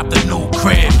just copped a new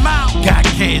crib. Got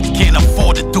kids, can't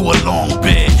afford to do a long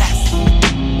bid.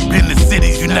 In the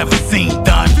cities you never seen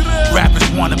done. Rappers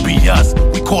wanna be us,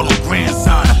 we call them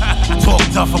grandson. Talk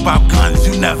tough about guns,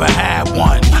 you never had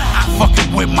one.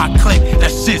 Fucking with my clique,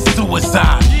 that shit's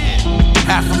suicide.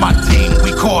 Half of my team,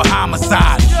 we call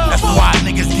homicide. That's why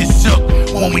niggas get shook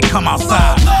when we come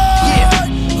outside. Yeah.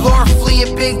 Lord Flea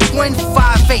and Big Twin,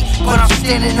 5'8", but I'm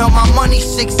standing on my money,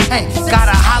 6'10". Got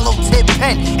a hollow tip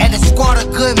pen and a squad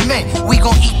of good men. We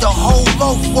gon' eat the whole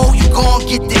loaf, whoa, you gon'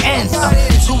 get the ends.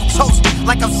 2 toasts,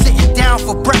 like I'm sitting down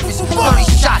for breakfast. 30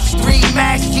 shots, 3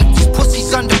 mags, keep these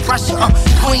pussies under pressure.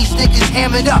 Queens niggas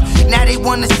hammered up, now they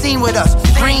wanna scene with us.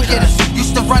 Green get us, you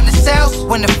used to run the cells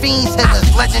when the fiends hit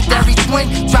us. Legendary twin,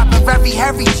 dropping very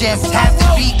heavy gems. Have the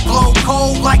beat blow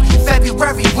cold like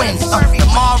February winds. The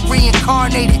mob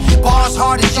reincarnated, bars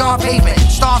hard as yard pavement.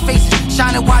 Star faces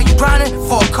shining while you grinding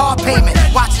for a car payment.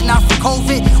 Watching out for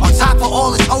COVID on top of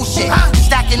all this whole shit.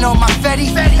 Stacking on my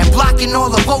Fetty and blocking all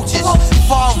the vultures.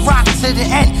 Fall rock to the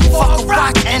end, fuck a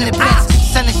rock and the bench.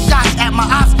 Sending shots at my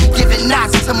ops, giving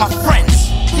knocks to my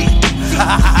friends.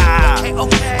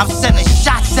 I'm sending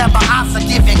shots at my ops, I'm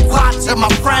giving guap to my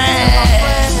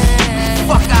friends.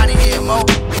 Fuck out of here, Mo.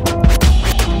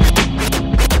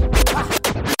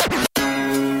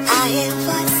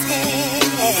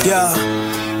 Yeah.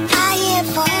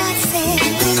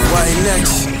 Right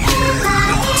next.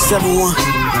 7-1.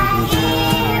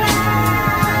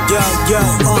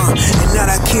 And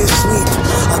now I can't sleep.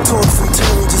 I talk from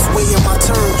turn, just waiting my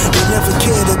turn. They never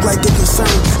cared, look like they're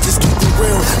concerned. Just keep it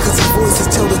real, cause the voices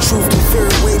tell the truth. They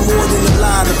fear it way more than a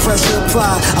lie. The pressure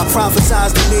applied. I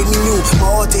prophesized and made me new.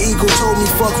 My alter ego told me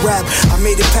fuck rap. I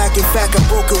made it pack, in fact, I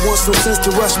broke it once, no sense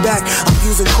to rush back. I'm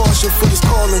using caution for this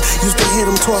calling. Used to hear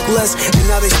them talk less, and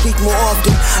now they speak more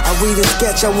often. I read and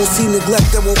sketch, I won't see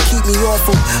neglect that won't keep me off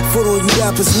them. Foot on you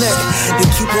rappers' neck. They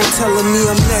keep on telling me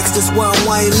I'm next, that's why I'm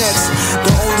YNX.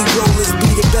 The only goal is be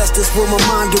the best, that's where my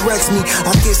mind directs me. I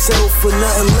get settled for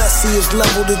nothing less, see it's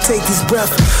level to take this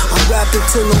breath. I'm rapping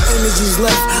till no energy's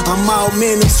left. I'm mild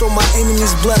mannered so my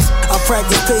enemies blessed. I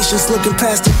practice patience, looking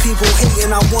past the people hating.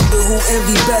 I wonder who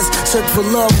envy best. Search for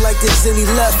love like there's any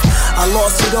left. I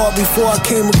lost it all before I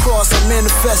came across, I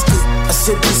manifested. I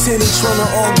sip this Henny trying to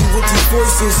argue with these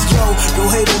voices. Yo, don't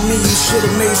hate on me, you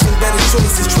should've made some better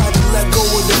choices. Tried to let go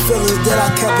of the feelings that I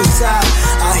kept inside.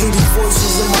 I hear these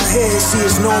voices in my head, see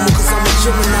it's normal cause I'm a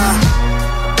Gemini.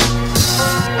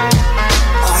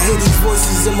 I hear these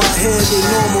voices in my head, they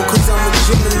normal cause I'm a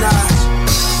Gemini.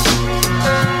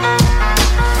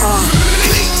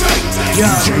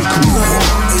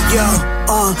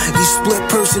 These split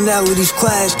personalities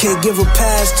clash. Can't give a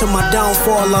pass to my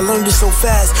downfall. I learned it so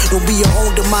fast. Don't be your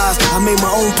own demise. I made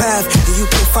my own path and you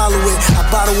can follow it. I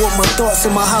bottle up my thoughts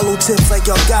and my hollow tips like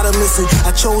y'all gotta listen.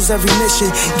 I chose every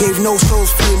mission, gave no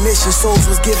souls for admission. Souls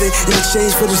was given in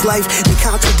exchange for this life. They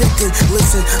contradicting.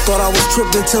 Listen, thought I was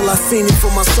tripping till I seen it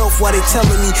for myself. Why they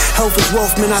telling me health is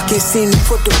wealth, man, I can't seem to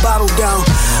put the bottle down.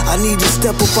 I need to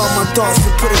step up out my thoughts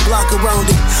and put a block around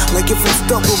it. Like if I'm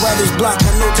stuck with writer's block,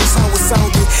 I know just how it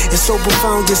sounded. It's so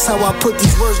profound just how I put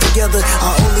these words together. I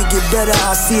only get better,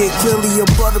 I see it clearly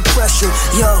above the pressure.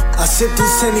 Yo, I sip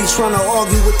this Henny trying to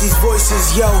argue with these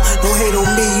voices. Yo, don't hate on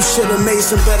me, you should've made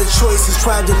some better choices.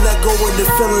 Tried to let go of the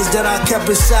feelings that I kept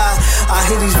inside. I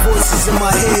hear these voices in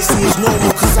my head, see it's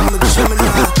normal cause I'm a Gemini.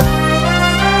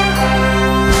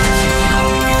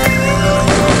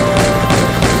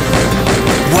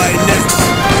 Right next,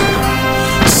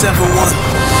 7-1.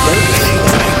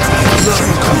 Look,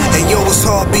 and yo, it's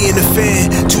hard being a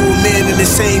fan to a man in the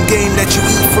same game that you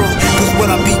eat from. Cause what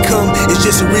I become is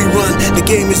just a rerun. The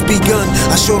game has begun.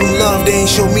 I show them love, they ain't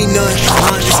show me none.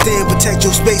 I understand, protect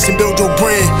your space and build your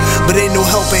brand. But ain't no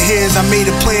helping hands, I made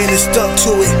a plan and stuck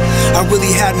to it. I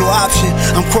really had no option.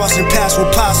 I'm crossing paths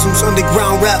with possums,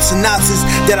 underground rap synopsis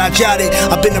that I jotted.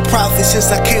 I've been a prophet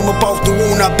since I came up off the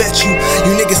wound, I bet you.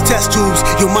 You niggas test tubes,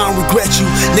 your mind regret you.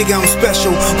 Nigga, I'm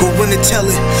special, go run and tell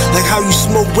it. Like how you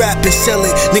smoke rap and sell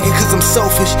it. Nigga, cause I'm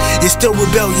selfish and still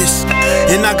rebellious.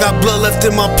 And I got blood left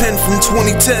in my pen from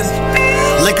 2010.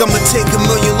 Like I'ma take 1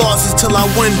 million losses till I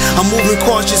win. I'm moving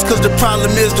cautious cause the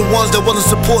problem is the ones that wasn't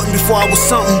supporting before I was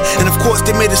something. And of course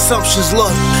they made assumptions.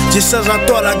 Look, just as I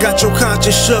thought I got your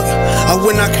conscience shook, I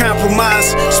would not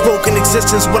compromise. Spoken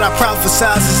existence, what I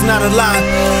prophesize is not a lie.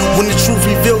 When the truth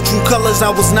revealed true colors, I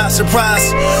was not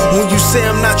surprised. When you say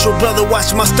I'm not your brother,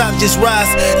 watch my stock just rise.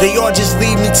 They all just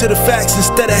lead me to the facts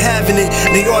instead of having it.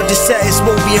 They all just sat and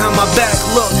spoke behind my back.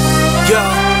 Look, yo,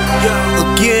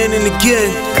 again and again,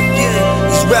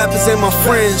 these rappers ain't my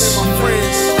friends.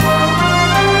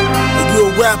 If you a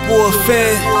rapper or a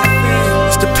fan,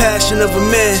 it's the passion of a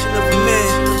man.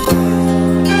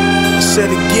 I said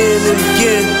again and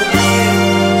again,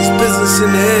 it's business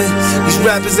in the end. These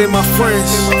rappers ain't my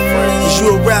friends. Is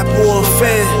you a rapper or a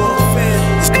fan?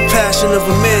 It's the passion of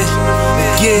a man.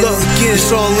 Again, it's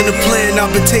all in the plan.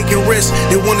 I've been taking risks.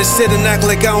 They wanna sit and act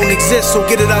like I don't exist, so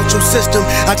get it out your system.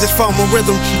 I just found my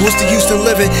rhythm. What's the use in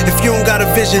living if you don't got a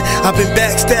vision? I've been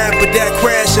backstabbed, but that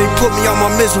crash ain't put me on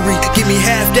my misery. Give me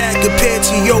half that compared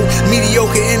to your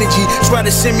mediocre energy. Try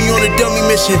to send me on a dummy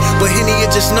mission, but Henny,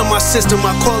 it just numb my system.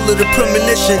 I call it a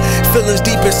premonition. Feelings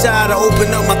deep inside, I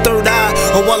open up my third eye,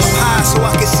 or while I'm high, so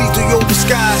I can see through your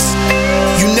disguise.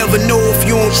 You never know if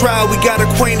you don't try. We got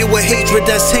acquainted you with hatred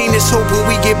that's heinous, hoping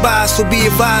we get by. So be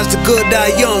advised, the good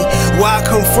die young. Where I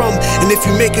come from, and if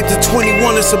you make it to 21,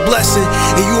 it's a blessing.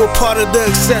 And you a part of the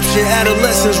exception.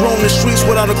 Adolescents roam the streets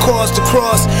without a cause to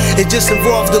cross. It just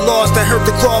involved the laws that hurt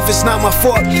the cloth. It's not my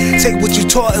fault. Take what you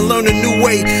taught and learn a new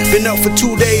way. Been out for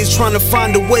 2 days trying to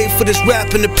find a way for this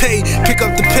rapping to pay. Pick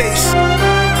up the pace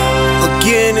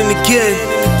again and again.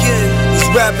 These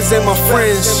rappers ain't my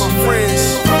friends.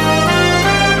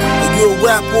 Are you a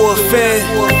rap or a fan?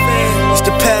 It's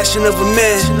the passion of a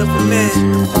man.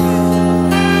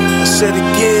 I said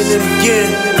again and again,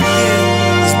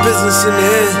 it's business in the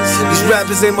end. These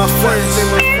rappers ain't my friends.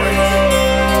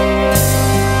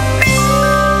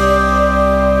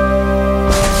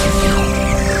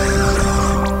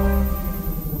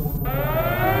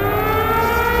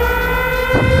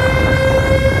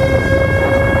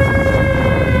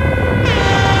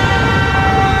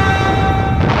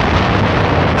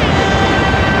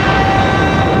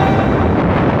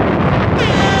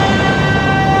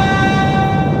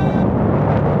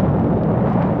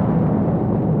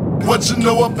 What you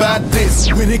know about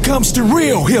this? When it comes to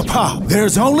real hip hop,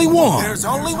 there's only one. I'm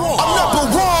number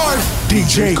one.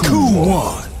 DJ Cool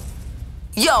One.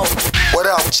 Yo. What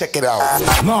up? Check it out.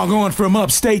 Log on from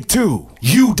upstate to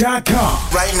u.com.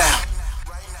 Right now.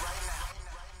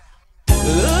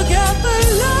 Look at the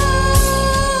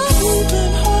love you've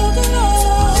been holding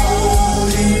on.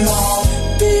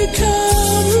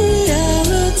 Become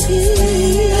reality.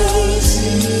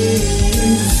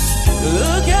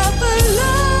 Look at the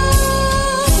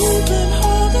love you've been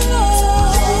holding on.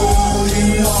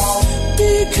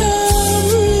 Become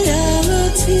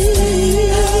reality.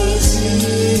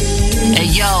 Hey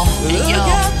yo,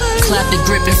 clap the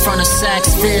grip in front of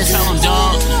Sack's fifth. Tell him,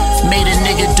 dog. Made a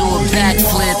nigga do a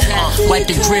backflip. Wipe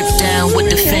the grip down with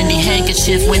the Fendi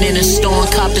handkerchief. Went in a store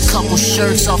and copped a couple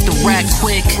shirts off the rack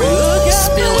quick.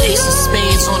 Spill ace of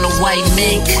spades on the white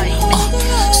mink.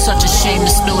 Such a shame to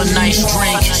spill a nice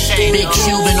drink. Big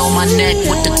Cuban on my neck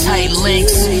with the tight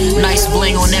links. Nice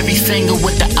bling on every finger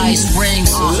with the ice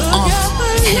rings.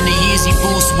 In the Yeezy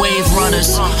Boost Wave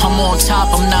Runners. I'm on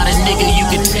top, I'm not a nigga you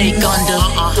can take under.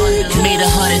 Made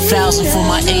 100,000 for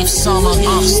my 8th summer.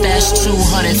 Stashed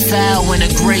 200 foul in a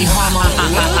gray Hummer.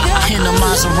 In a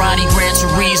Maserati Gran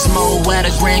Turismo at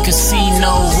a Grand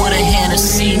Casino with a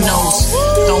Hennessy notes.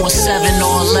 Throwing 7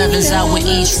 or 11s out with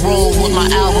each roll. With my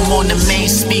album on the main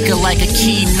speaker like a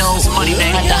keynote.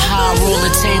 At the high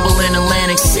roller table in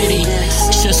Atlantic City.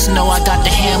 Just know I got the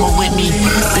hammer with me.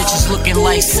 Bitches looking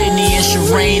like Sydney and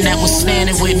Sharane that was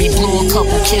standing with me. Blew a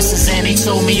couple kisses and they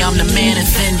told me I'm the man in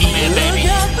Fendi.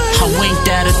 I winked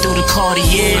at her through the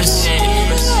Cartiers.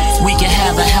 We can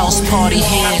have a house party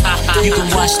here. You can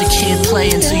watch the kid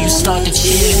play until you start to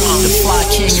cheer. The fly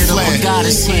king of the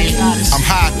Pagadas here. I'm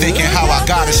high thinking how I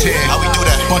got us here. How we do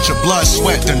that? Bunch of blood,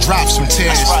 sweat, then drop some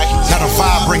tears. That's right. Not a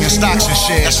vibe bringing stocks and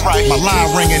shares. That's right. My line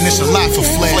ringing, it's a lot for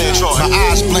flair. My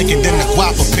eyes blinking, then the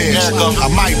guap appears. I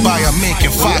might buy a mink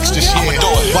and fox this year.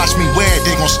 Watch me wear it,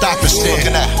 they gon' stop and stare.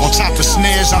 On top of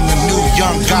snares, I'm the new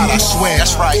young god, I swear.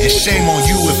 That's right. And shame on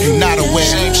you if you're not aware.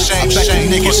 I bet the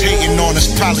niggas hating on us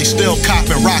probably still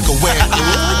copping Rockaway.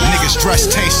 Niggas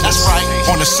dressed tasteless. That's right.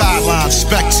 On the sidelines,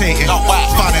 spectating.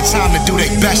 Finding time to do their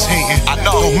best hating.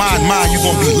 Don't mind mine, you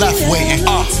gon' be left waiting.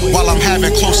 While I'm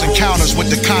having close encounters with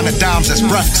the kind of dimes that's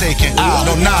breathtaking.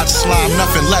 No nod slime,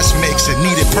 nothing less makes it.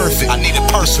 Need it perfect. I need it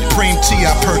perfect. Supreme tea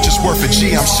I purchased worth a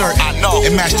G, I'm certain. I know.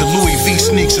 It matched the Louis V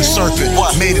sneaks and serpent.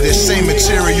 Made it the same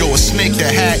material a snake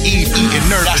that had Eve eating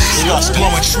nervous.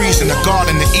 Blowing trees in the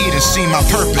garden to eat and see my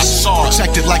purpose.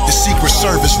 Protected like the Secret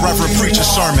Service, Reverend Preacher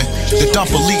sermon. The dump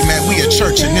elite, man, we a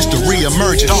church and it's the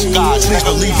re-emergence. Please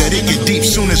believe that it get deep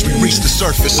soon as we reach the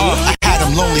surface. I had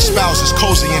them lonely spouses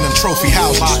cozy in them trophy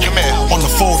houses. On the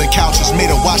folding couches, made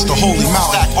her watch the holy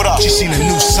mountain. She seen a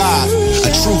new side,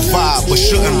 a true vibe, but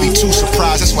shouldn't be too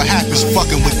surprised. That's what happens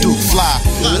fucking with Duke Fly.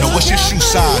 Now what's your shoe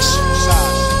size?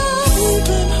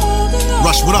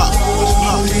 Rush, what up?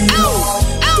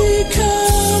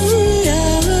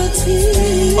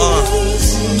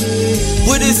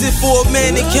 What is it for a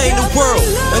man that came to world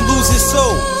and lose his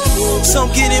soul?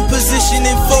 Some get in position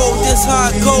and fold, that's how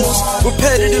it goes.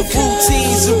 Repetitive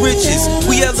routines of riches,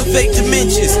 we elevate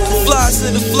dimensions. Flies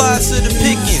to the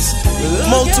pickings.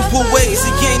 Multiple ways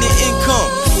of gaining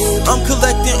income. I'm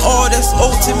collecting all that's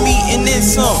owed to me and then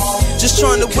some. Just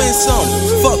trying to win some.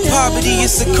 Fuck poverty,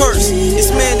 it's a curse. It's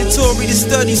mandatory to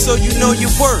study so you know your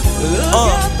worth.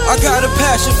 I got a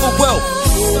passion for wealth.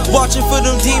 Watching for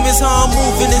them demons, how I'm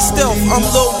moving in stealth. I'm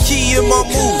low key in my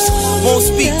moves. Won't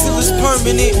speak till it's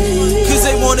permanent. Cause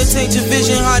they wanna change your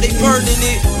vision, how they burning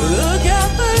it. Look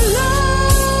at the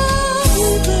love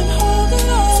you've been holding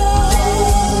on.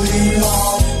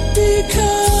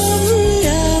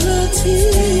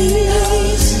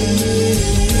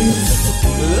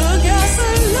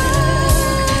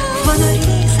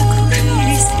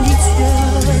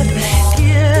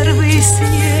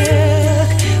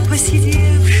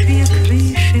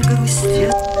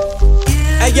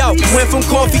 Went from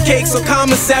coffee cakes or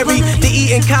commissary to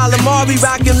eating calamari,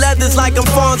 rocking leathers like I'm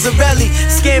Fonzarelli,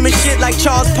 scamming shit like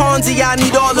Charles Ponzi. I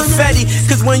need all the Fetty,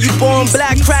 cause when you born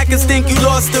black, crackers think you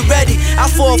lost already. I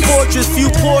fought fortress,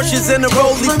 few Porsches and a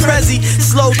Rolly Prezi.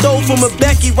 Slow dough from a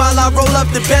Becky while I roll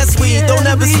up the best weed. Don't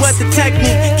ever sweat the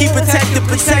technique, keep protected,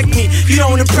 protect me. You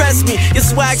don't impress me, your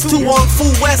swag's too on Fu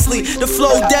Wesley. The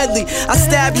flow deadly, I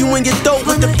stab you in your throat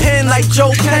with the pen like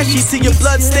Joe Pesci. Till your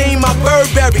blood stain my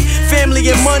Burberry. Family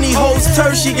and money holds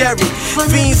tertiary.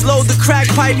 Fiends load the crack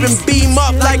pipe and beam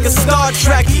up like a Star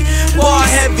Trekkie. Bar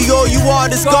heavy, all you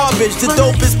are is garbage. The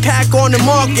dopest pack on the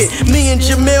market. Me and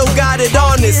Jamil got it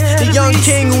honest. The young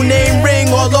king who named Ring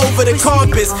all over the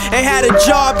compass. Ain't had a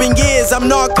job in years, I'm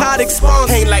narcotic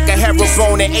sponsored. Ain't like a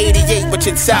Herobone in 88 with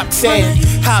your top 10.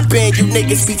 Hop in, you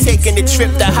niggas be taking the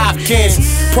trip to Hopkins.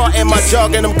 Part in my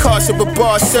jargon, I'm causing with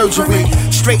bar surgery.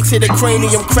 Straight to the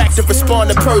cranium, crack to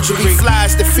respond to perjury.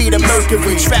 Flies to feed a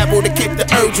mercury, travel to kick the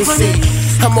urgency.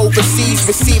 I'm overseas,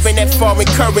 receiving that foreign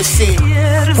currency.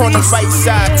 On the right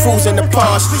side, cruising the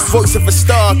past. Voice of a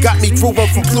star, got me grooving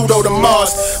from Pluto to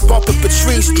Mars. Bumping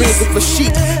Patrice, dreams of a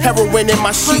sheep. Heroin in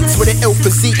my sheets with an ill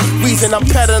physique. Reason I'm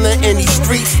peddling in these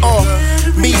streets.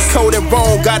 Me, cold and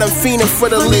wrong, got them fiending for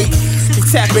the league.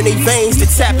 Tapping they veins, the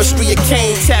tapestry of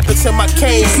cane. Tap into my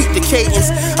cane, peep the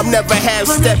cadence. I'm never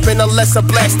half-stepping unless I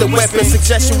blast the weapon.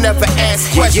 Suggest you never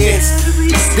ask questions.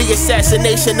 The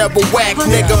assassination of a whack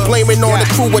nigga, blaming on the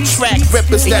crew of track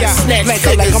rippers that snatch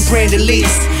figures. Like I'm Brandon Lee,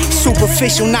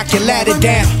 superficial, knock your ladder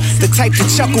down. The type to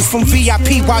chuckle from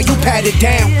VIP while you pat it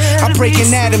down. I'm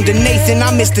breaking Adam to Nathan,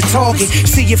 I missed the target.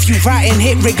 See if you rotten,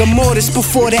 hit rigor mortis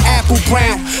before the apple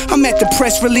brown. I'm at the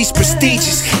press release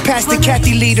prestigious, past the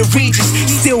Kathy Lee to Regis.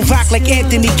 Still rock like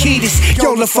Anthony Kiedis.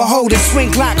 Yola for holding,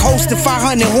 swing Glock, hosting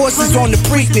 500 horses on the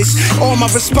Preakness. All my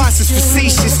responses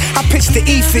facetious. I pitch the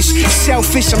E-fish,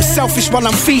 shellfish, I'm selfish while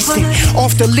I'm feasting.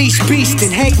 Off the leash beasting,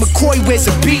 Hank McCoy wears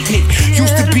a beatnik.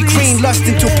 Used to be green lust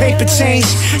until paper change.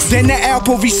 Then the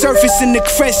elbow resurfacing the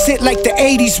crest hit like the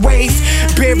 80s wave.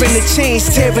 Bearing the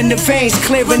chains, tearing the veins,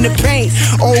 clearing the pain.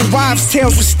 Old wives'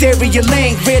 tales with stereo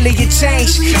lane, rarely you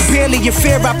change. Barely a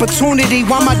fair opportunity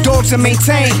while my dogs are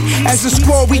maintained. As a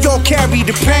squad, we all carry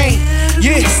the pain.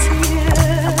 Yeah.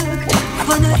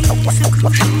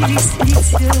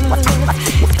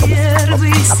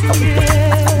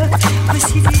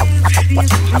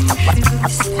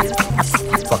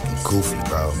 Fucking goofy,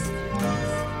 bro.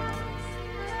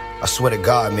 I swear to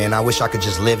God, man, I wish I could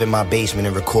just live in my basement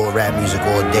and record rap music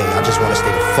all day. I just wanna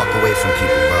stay the fuck away from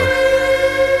people, bro.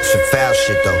 It's some foul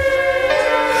shit, though.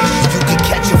 You can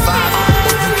catch a vibe,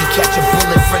 or you can catch a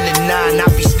bullet from the 9. I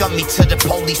be scummy to the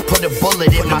police, put a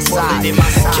bullet in my side.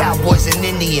 Cowboys and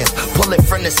Indians, pull it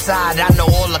from the side. I know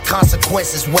all the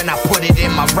consequences when I put it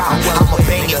in my route. I'ma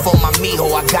bang it for my mijo,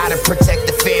 I gotta protect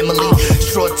the family.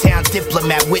 Short town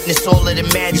diplomat, witness all of the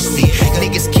majesty.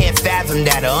 Niggas can't fathom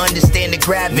that or understand the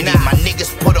gravity. My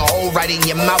niggas put a hole right in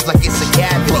your mouth like it's a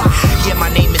cavity. Yeah,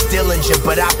 my name is Dillinger,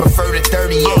 but I prefer the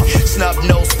 38. Snub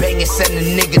nose banging, send a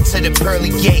nigga to the pearly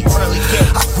gates.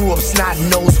 I grew up snot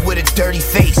nosed with a dirty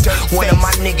face. One of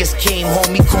my niggas came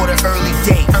home, he caught an early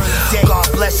date. God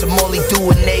bless him, all he do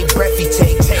and they breath he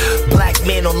take. Black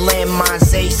man on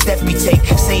landmines, a step he take.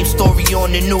 Same story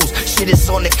on the news, shit is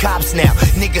on the cops now.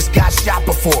 Niggas got shot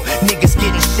before, niggas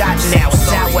getting shot now.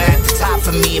 Sour at the top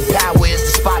for me and power is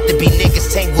the spot to be.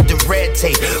 Niggas tangled in red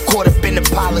tape, caught up in the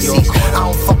policies. I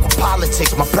don't fuck with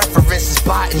politics, my preference is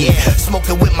botany.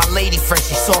 Smoking with my lady friend,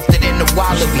 she softer than the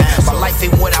wallaby. My life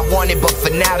ain't what I wanted, but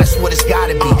for now that's what it's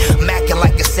gotta be. I'm acting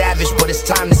like a savage, but it's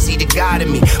time to see the God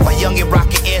in me. My youngin'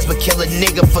 rockin' ears, but kill a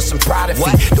nigga for some pride of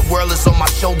me. The world is on my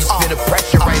shoulders, feel the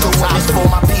pressure right on top. I'm doing this for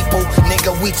my people,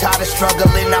 nigga, we tired of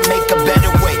struggling, I make a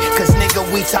better way. Cause nigga,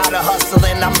 we tired of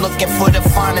hustling, I'm looking for the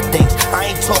finer things.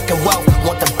 I ain't talking wealth,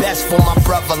 want the best for my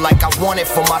brother like I want it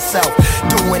for myself.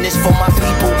 Doing this for my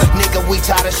people, nigga, we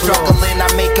tired of struggling, I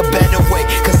make a better way.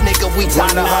 Cause nigga, we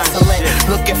tired of hustling,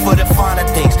 looking for the finer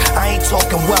things. I ain't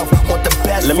talking wealth, want the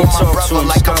best for my brother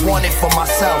like I want it for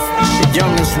myself. Shit,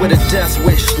 youngins with a death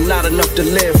wish, not enough to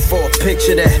live for.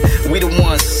 Picture that, we the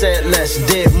ones said less,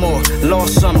 did more.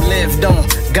 Lost some, lived on,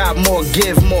 got more,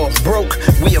 give more. Broke,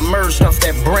 we emerged off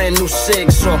that brand new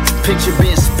sig. So picture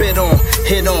being spit on,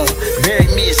 hit on. Bury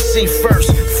me at sea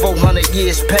first, 400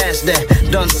 years past that.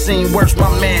 Done seen worse, my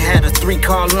man had a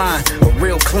 3-car line. A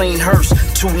real clean hearse,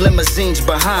 2 limousines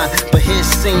behind. But his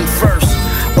scene first.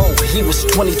 Oh, he was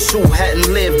 22, hadn't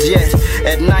lived yet.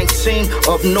 At 19,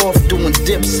 up north doing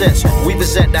dip sets. We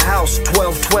was at the house,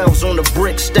 12-12s on the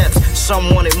brick steps.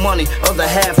 Some wanted money, other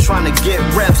half trying to get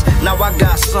reps. Now I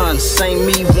got sons, same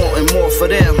me wanting more for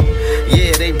them.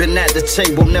 Yeah, they been at the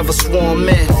table, never swarm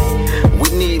in.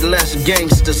 need less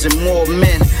gangsters and more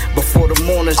men before the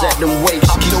mourners at them wakes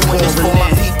keep doing this for my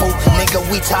in. people. Nigga,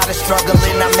 we tired of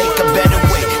struggling, I make a better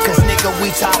way. Cause nigga, we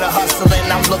tired of hustling,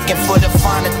 I'm looking for the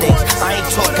finer things. I ain't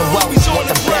talking wealth, want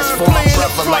the best for my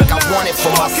brother like I want it for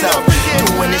myself.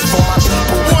 Doing this for my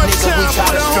people. Nigga, we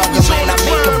tired of struggling, I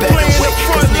make a better way.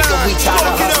 Cause nigga, we tired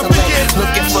of hustling,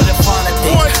 looking for the finer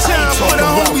things. One time for the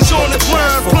homies on the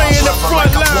grind, playing the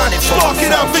front line. Spark it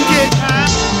up and get high.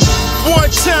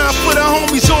 One time for the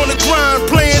homies on the grind,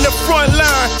 playing the front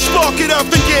line. Spark it up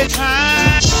and get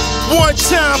high. One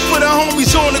time for the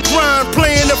homies on the grind,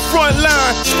 playing the front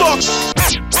line. Spark.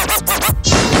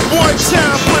 One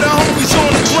time for the homies on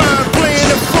the grind, playing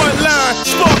the front line.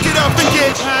 Spark it up and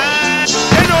get high.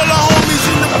 And all the homies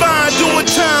in the bind doing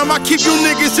time, I keep you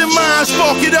niggas in mind.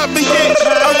 Spark it up and get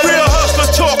high. A real hustler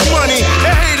talk money,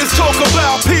 and haters talk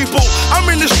about people. I'm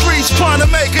in the streets trying to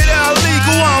make it out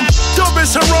legal. I'm dope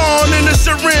as Sharane in the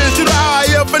syringe through the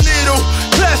eye of a needle.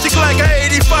 Plastic like an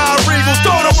 85 Rigz.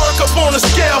 Throw the work up on a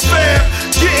scale, fam.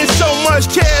 Getting so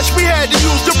much cash, we had to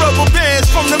use the rubber bands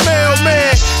from the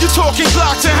mailman. You talking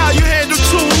Glocks and how you handle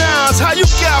 2 9s. How you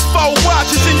got 4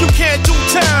 watches and you can't do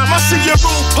time. I see your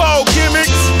RuPaul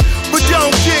gimmicks, but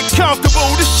don't get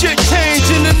comfortable. This shit changed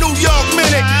in the New York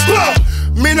minute.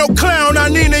 Me no clown, I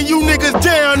need you niggas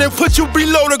down and put you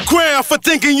below the ground for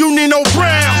thinking you need no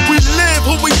ground. We live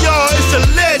who we are, it's a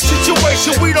lead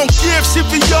situation. We don't give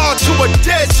CPR to a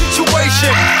dead situation.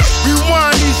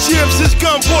 Rewind these gyms, there's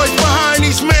gun boys behind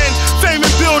these men. Famous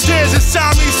buildings and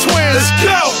Siamese twins. Let's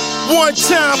go! One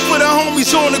time for the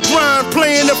homies on the grind,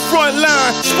 playing the front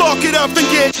line. Spark it up and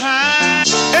get high.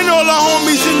 And all the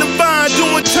homies in the bind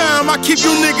doing time, I keep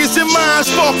you niggas in mind.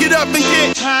 Spark it up and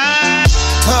get high.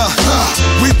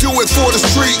 We do it for the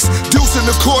streets. Deuce in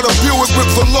the quarter, Buick with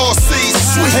velour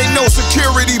seats. Ain't no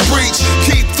security breach.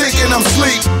 Keep thinking I'm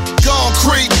sleep. Gone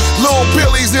creep, little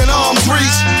Billy's in arm's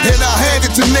reach. And I hand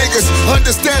it to niggas.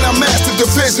 Understand I master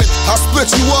division. I split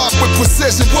you up with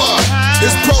precision. What?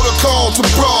 It's protocol to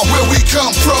brawl where we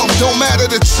come from. Don't matter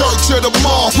the church or the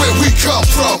mall where we come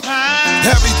from.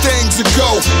 Everything's a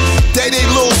go. They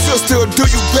little sister will do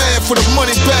you bad for the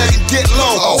money bag and get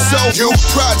low. So you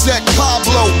Project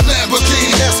Pablo,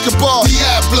 Lamborghini Escobar,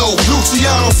 Diablo,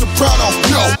 Luciano Soprano.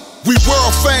 No, we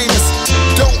world famous.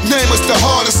 Don't name us the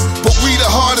hardest, but we the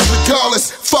hardest regardless.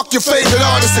 Fuck your favorite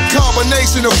artist, a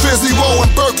combination of Fizzy Woe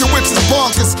and Berkowitz is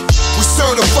bonkers. We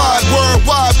certified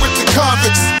worldwide with the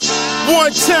convicts.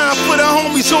 One time for the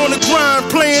homies on the grind,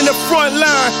 playing the front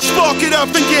line. Spark it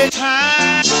up and get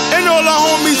high. And all the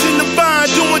homies in the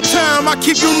bind doing time, I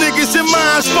keep you niggas in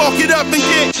mind. Spark it up and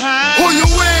get high. Who you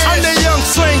with? I'm that young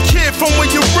slang kid from where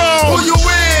you roam. Who you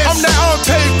with? I'm that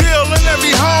unpaid bill in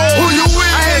every home. Who you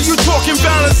with? I hear you talking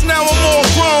balance, now I'm all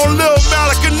grown. Lil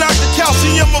Malik can knock the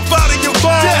calcium up out of your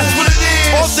bones. That's what it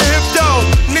is. Off the hip though,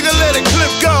 nigga let it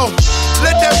clip go.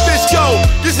 Let that bitch go,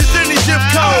 this is any zip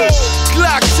code.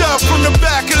 Locked up from the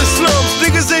back of the slums.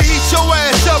 Niggas they eat your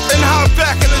ass up and hop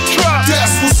back in the truck.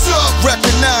 That's what's up.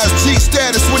 Recognize G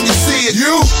status when you see it.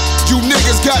 You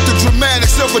niggas got the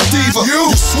dramatics of a diva.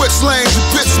 You switch lanes, your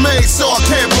bitch made, so I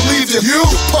can't believe you. You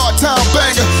part-time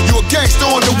banger, you a gangster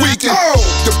on the weekend.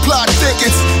 The plot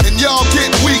thickens and y'all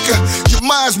get weaker. You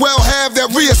might as well have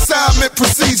that reassignment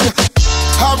procedure.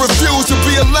 I refuse to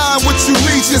be aligned with you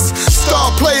leeches. Star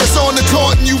players on the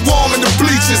court and you warm in the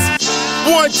bleachers.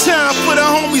 One time for the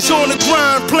homies on the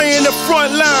grind, playing the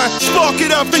front line. Spark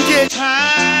it up and get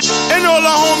high. And all the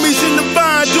homies in the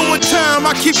bind doing time,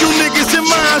 I keep you niggas in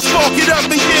mind. Spark it up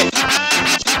and get high.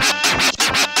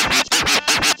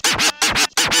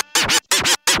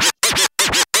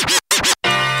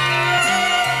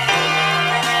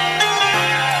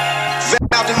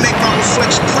 Vado to make my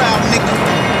reflection proud, nigga.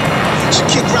 So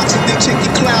kick rocks and then take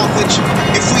your cloud with you.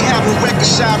 If we have a record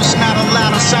shop, it's not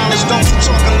allowed. Our silence don't you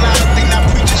talking loud. They not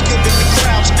preachers giving the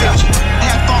crowd speech. I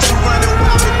had thoughts of running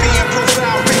wild and being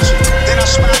profile rich. Then I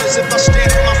smile as if I stared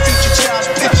at my future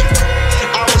child's picture.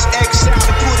 I was exiled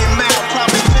and put in mild,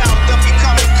 probably found up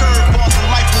becoming curveballs and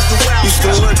life was the wild. Used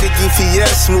to work at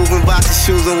UPS, moving boxes,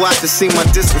 shoes and watch to see my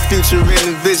distant future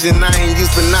in vision. I ain't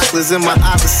used binoculars in my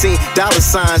eyes to see dollar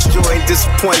signs, joy and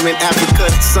disappointment. Africa,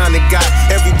 the sun that got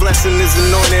every blessing is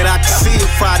anointed. I can see a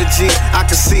prodigy, I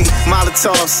can see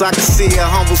Molotovs, I can see a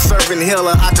humble servant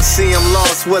healer. I can see him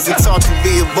lost, wasn't taught to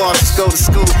be a boss. Just go to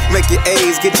school, make your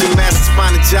A's, get your masters,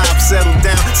 find a job, settle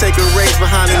down, take a raise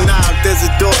behind the knob. There's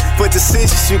a door for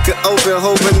decisions you can open,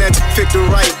 hoping that you pick the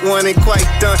right one. Ain't quite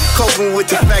done coping with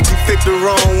the fact you picked the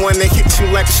wrong one that hit you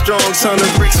like like a strong ton of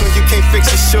bricks when you can't fix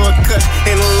a shortcut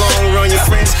in the long run. Your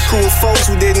friends who were foes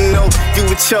who didn't know you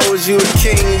were chose. You a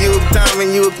king, you a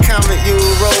diamond, you a comet, you a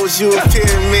rose, you a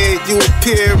pyramid, you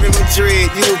appear in Madrid,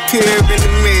 you appear in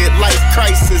the mid-life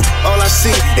crisis. All I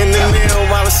see in the mirror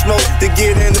while I smoke to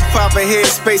get in the proper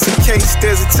headspace in case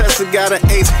there's a Tesla got an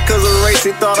ace. Cause a race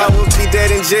they thought I would be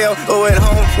dead in jail or at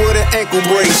home with an ankle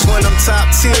brace. When I'm top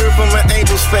tier from an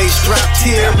angel's face, drop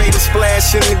tier, made a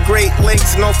splash in the Great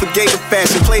Lakes. Don't forget the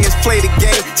fashion. Players play the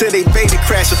game till they bait to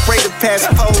crash. Afraid to pass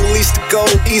police to go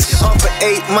east off an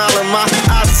 8 mile in my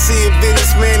eyes. See a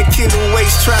businessman, a kid who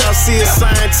waste trial. See a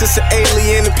scientist, an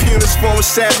alien, the purest form of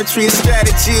savagery. A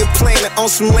strategy of playing on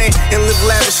some land and live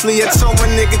lavishly. I told my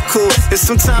nigga cool. And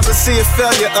sometimes I see a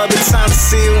failure, other times I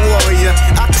see a warrior.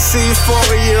 I can see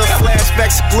euphoria,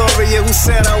 flashbacks of Gloria, who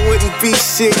said I wouldn't be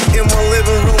shit in my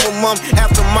living room a month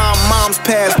after my mom's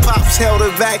passed. Pops held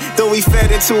her back, though he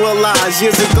fed into her lies.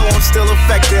 Years ago, I'm still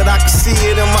affected. I can see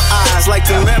it in my eyes, like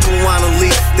the marijuana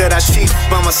leaf that I cheat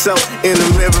by myself in the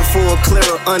mirror for a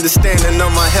clearer understanding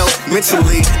of my health.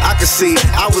 Mentally, I can see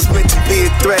I was meant to be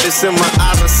a threat. It's in my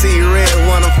eyes. I see red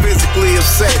when I'm physically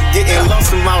upset. Getting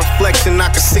lost in my reflection. I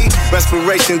can see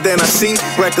respiration, then I see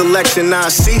recollection. Now I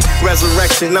see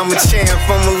resurrection. I'm a champ,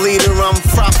 I'm a leader, I'm a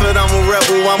prophet, I'm a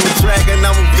rebel, I'm a dragon,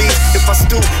 I'm a beast. If I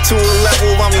stoop to a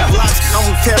level, I'm a block. I'm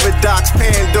a paradox,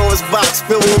 Pandora's box,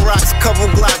 filled with rocks, couple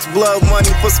blocks, blood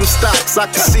money for some stocks. I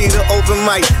can see the open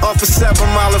mic off a 7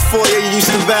 mile and 4. You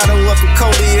used to battle up in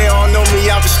Cody, they all know me.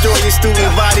 I'll destroy your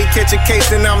student body, catch a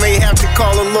case, and I may have to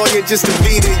call a lawyer just to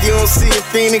beat it. You don't see a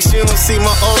phoenix, you don't see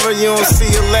my aura, you don't see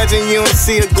a legend, you don't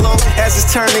see a glow. As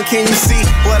it's turning, can you see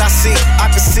what I see? I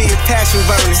can see a passion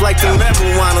burns like the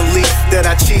marijuana leaf that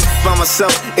I cheat by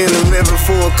myself in the mirror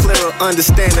for a clearer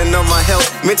understanding of my health.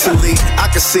 Mentally, I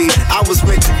can see I was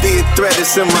meant to be a threat.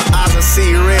 It's in my eyes, I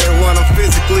see red when I'm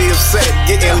physically upset.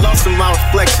 Getting lost in my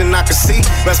reflection, I can see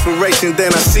respiration,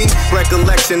 then I see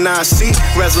recollection, now I see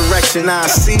resurrection, now I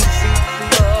see.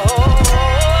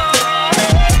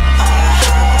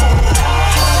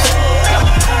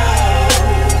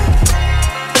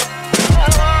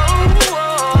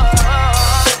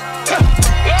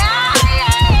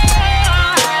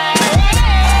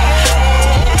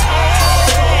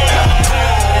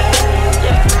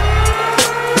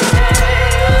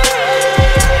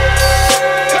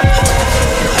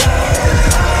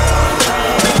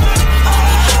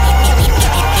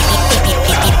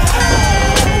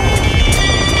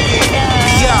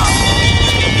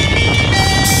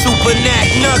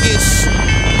 Nack nuggets,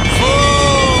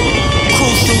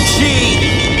 crucial G,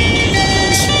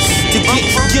 to get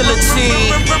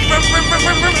guillotine,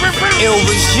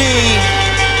 Elzhi,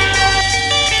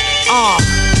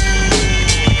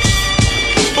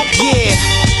 yeah,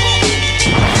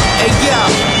 hey yo,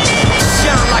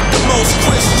 shine like the most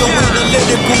crystal.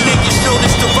 Analytical niggas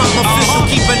notice the rhyme official,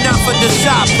 keep an eye for the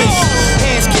side pistol.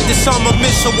 Hands get this armor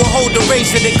missile, will hold the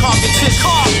razor, they carve it tissue.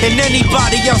 And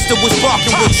anybody else that was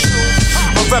barking with you.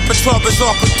 My repertoire is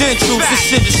all credentials, this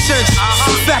shit is essential.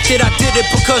 The fact that I did it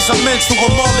because I'm mental,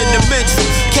 I'm all in the mental.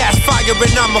 Cast fire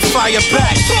and I'ma fire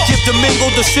back. Give the mingle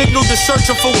the signal to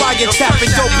searching for wiretapping.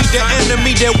 Don't be the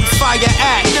enemy that we fire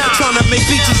at. Tryna make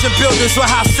beaches and buildings with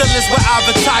high ceilings where I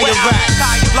retire at.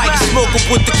 Like smoking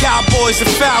with the cowboys and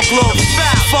foul glory.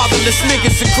 Fatherless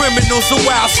niggas and criminals and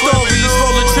wild stories.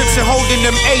 Rolling trips and holding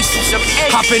them aces.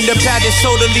 Hop in the pad and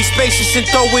totally spacious and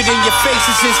throw it in your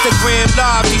faces. Instagram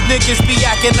live, these niggas be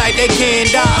acting like they can't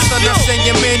die. Son, I send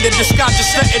your man to the sky,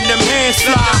 just letting them hands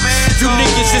fly. You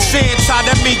niggas is anti,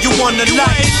 that mean you on the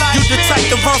light. You the type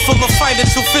to run from a fight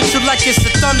until fit you like it's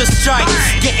a thunder strike.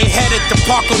 Getting head at the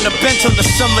park on the bench on the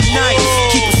summer night.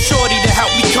 Keep a shorty to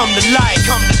help me come to life.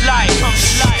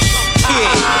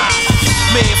 Yeah.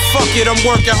 Man, fuck it, I'm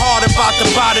working hard about to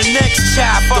buy the next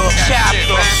chapter.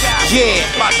 Yeah,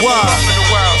 word.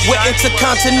 We're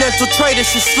intercontinental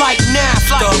traders, it's like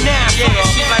Nafta. Man,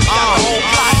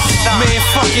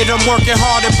 fuck it, I'm working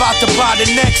hard about to buy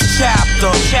the next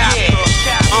chapter.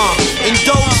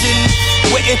 Indulging,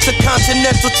 we're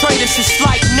intercontinental traders, it's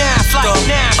like Nafta.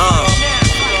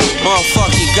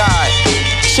 Motherfucking God,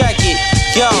 check it,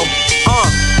 yo.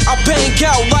 I bang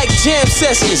out like jam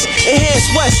sessions,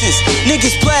 enhanced Westons.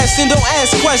 Niggas blasting, don't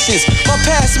ask questions. My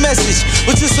past message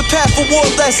was just a path for war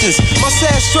lessons. My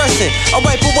sad stressing, I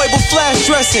wipe away with flash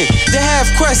dressing. The half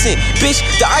crescent, bitch,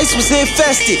 the ice was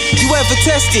infested. You ever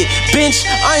tested? Bench,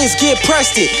 irons get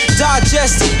pressed it,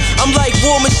 digested. I'm like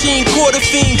war machine, quarter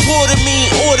fiend, quarter mean,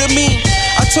 order me.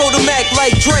 I told him act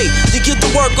like Dre to get the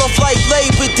work off like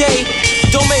Labor Day.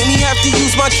 Don't make me have to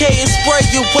use my K and spray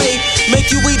your way.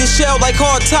 Make you eat a shell like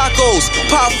hard tacos,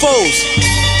 pop foes.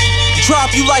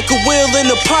 drop you like a wheel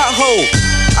in a pothole.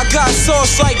 I got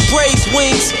sauce like Braves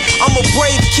wings. I'm a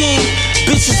brave king.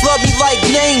 Bitches love me like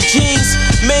name jeans.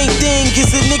 Main thing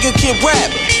is a nigga can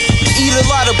rap. Eat a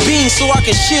lot of beans so I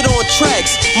can shit on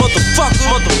tracks. Motherfucker,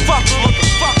 motherfucker,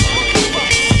 motherfucker.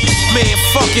 Man,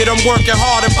 fuck it, I'm working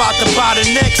hard about to buy the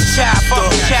next chapter.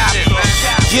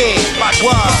 Yeah,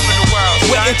 word.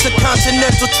 We're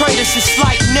intercontinental traders, it's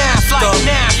like Nafta.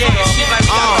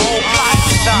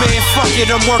 Man, fuck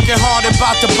it, I'm working hard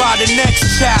about to buy the next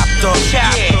chapter.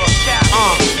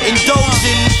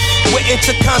 Indulging, we're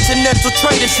intercontinental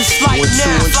traders, it's like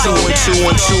Nafta. 1, 2,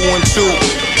 1, 2, 1, 2, 1, 2.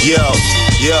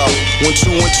 Yo, 1,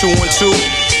 2, 1, 2, 1, 2.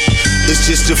 It's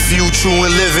just a few true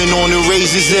and living on the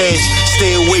razor's edge.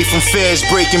 Stay away from feds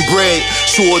breaking bread.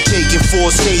 Sword taking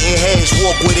for Satan heads.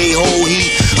 Walk with a whole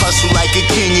heat. Hustle like a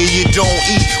king and you don't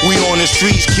eat. We on the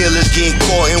streets, killers get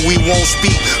caught and we won't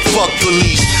speak. Fuck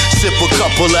police. Sip a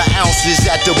couple of ounces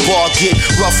at the bar, get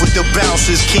rough with the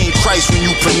bouncers. King Christ when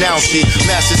you pronounce it.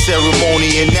 Master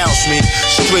ceremony announcement.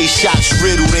 Straight shots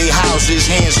riddle they houses.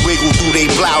 Hands wiggle through they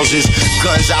blouses.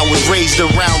 Guns, I was raised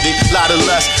around it. Lot of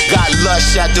lust, got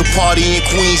lush at the party in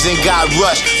Queens and got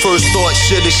rushed. First thought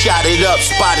should've shot it up,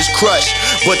 spot is crushed.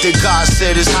 But the God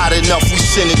said it's hot enough, we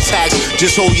send attacks.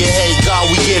 Just hold your head, God,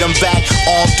 we get them back.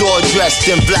 Armed door dressed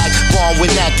in black. Born with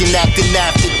acting after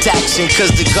taxing. Cause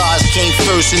the gods came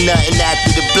first and nothing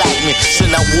after the black men. So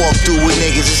I walk through with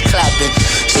niggas is clapping.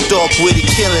 Stalk where the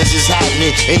killings is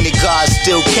happening. And the gods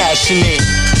still cashing in.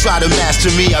 Try to master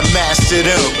me, I master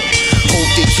them. Hope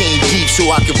they came deep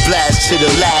so I could blast to the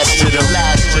last of them.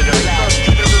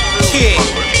 Yeah,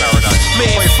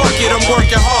 man, fuck it, I'm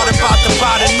working hard about to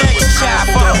buy the next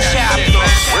chapter.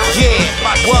 Yeah,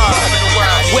 word.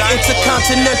 We're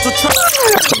intercontinental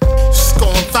It's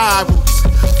going viral.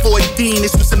 For Dean,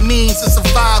 this was a means of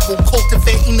survival.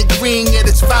 Cultivating the green, yeah,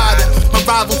 it's vital. My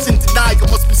rivals in denial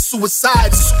must be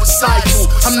suicidal.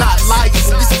 I'm not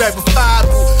liable, it's verifiable.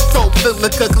 Dope, feel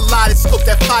like a kaleidoscope,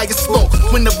 that fire smoke.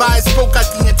 When the riots broke out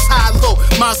the entire low.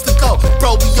 Monster go,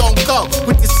 bro, we on go.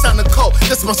 With this son of cold,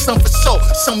 that's my son for show.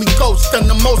 Show me ghosts, done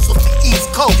the most off the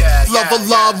East Coast. Love a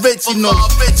law original.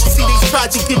 See, they tried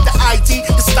to get the ID,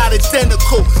 it's not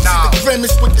identical. See the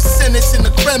grimace with the sinners and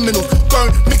the criminals.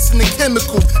 Burn, mixing the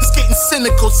chemicals. It's getting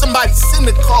cynical, somebody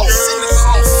cynical.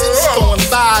 It's going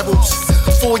viral.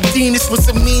 For Venus was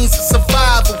a means of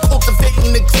survival.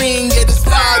 Cultivating the green, yeah, it's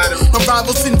vital. My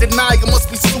rivals in denial must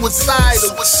be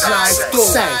suicidal.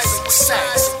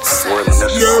 We're in the midst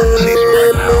of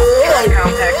right now. Trying to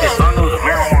contact these bundles of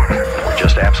marijuana. We're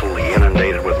just absolutely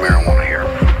inundated with marijuana here.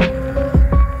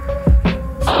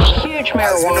 Huge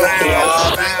marijuana.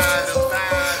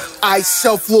 I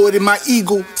self-lord in my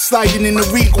eagle, sliding in the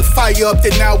regal, fire up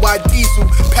the now I diesel,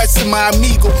 passing my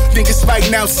amigo. Niggas right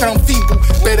now sound feeble,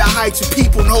 better hide your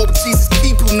people and hope Jesus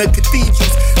people in the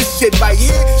cathedrals. This shit right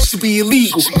here should be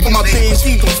illegal. For my bands,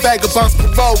 eagles, vagabonds,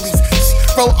 parolees.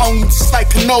 Roll on you just like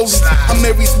cannolis. I'm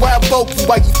Mary's wild vocal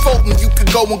while you folding. You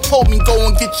can go and quote me, go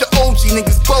and get your OG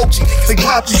niggas bulgy. Like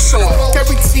Poppy Shaw.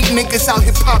 Guarantee niggas out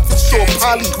here pop for sure.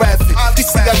 Polygraphic. They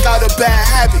see I got a bad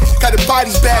habit, got a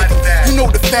body bag. You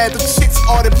know the fabric, shit's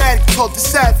automatic. Talk the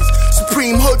savage.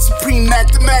 Supreme hood, supreme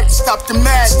mathematics. Stop the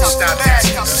madness. Stop that.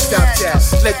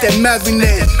 Let that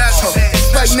marinate.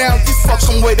 Right now, you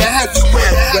fucking with a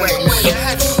heavyweight.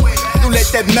 Let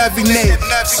that marinate.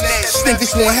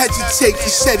 Niggas won't hesitate to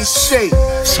set it straight.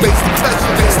 Space the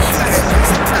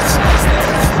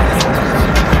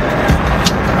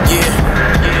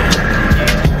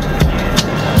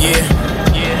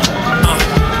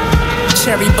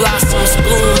Cherry blossoms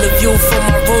bloom, the view from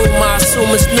my room, I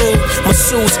assume it's noon.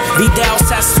 Masseuse, Vidal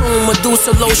Sassoon, Medusa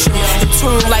lotion. In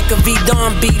tune like a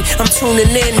V-Don beat, I'm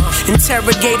tuning in.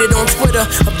 Interrogated on Twitter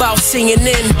about singing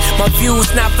in. My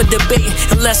views not for debate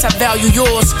unless I value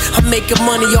yours. I'm making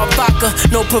money off vodka,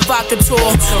 no provocateur.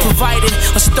 Provided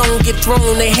a stone get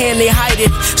thrown, they hand they hide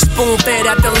it. Spoon fed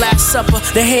at the last supper,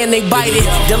 the hand they bite it.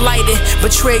 Delighted,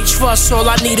 betrayed trust, all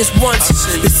I need is once.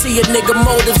 To see a nigga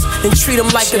motives and treat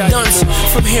him like a dunce.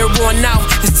 From here on out,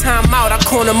 it's time out, I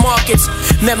corner markets.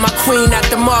 Met my queen at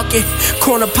the market,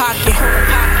 corner pocket.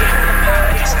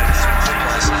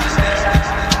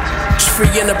 It's free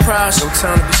enterprise, no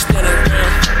time to be standing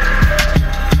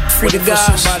around. Free the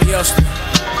guys, somebody else to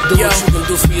do what you can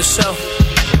do for yourself.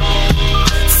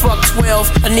 Fuck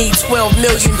 12, I need 12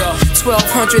 million.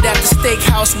 1200 at the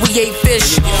steakhouse, we ate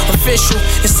fish. Official,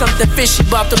 it's something fishy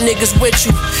about them niggas with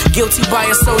you. Guilty by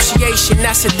association,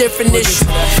 that's a different issue.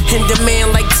 In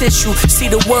demand like tissue, see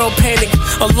the world panic.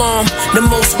 Alarm, the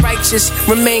most righteous,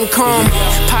 remain calm.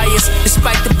 Pious,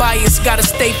 despite the bias, gotta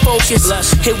stay focused.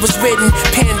 It was written,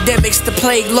 pandemics, the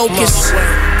plague locusts.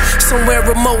 somewhere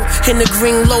remote in the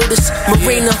Green Lotus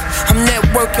Marina. I'm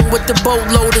networking with the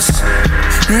boatloaders.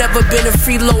 Never been a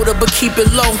freeloader, but keep it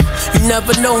low. You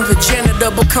never know, the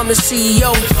janitor become the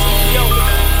CEO.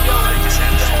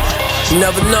 You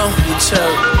never know. You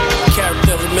tell the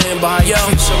character of a man by how you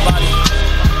treat somebody.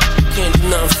 You can't do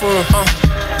nothing for him.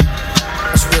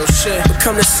 That's real shit.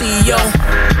 Become the CEO.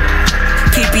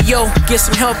 PPO, get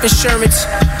some health insurance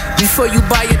before you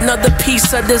buy another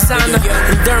piece of designer.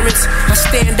 Endurance, I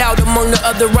stand out among the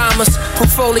other rhymers.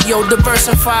 Portfolio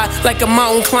diversified like a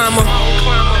mountain climber.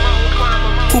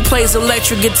 Who plays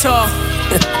electric guitar?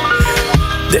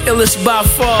 The illest by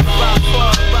far.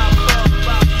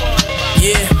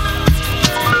 Yeah.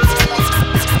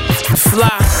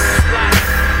 Fly.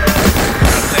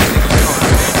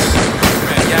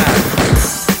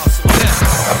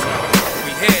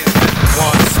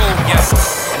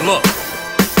 Look,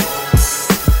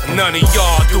 none of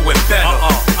y'all do it better.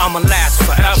 I'ma last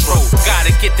forever.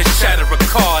 Gotta get the cheddar, a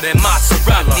card, and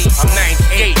mozzarella. I'm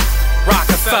 98,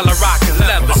 Rockefeller, rockin'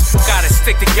 levers. Gotta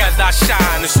stick together, I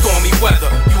shine in stormy weather.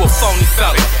 You a phony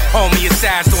fella, homie, it's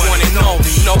ass the one and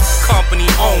only. No company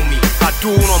own me, I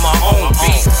do it on my own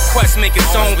beat. Quest make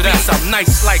its own beats, I'm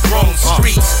nice like Rome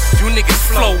streets. You niggas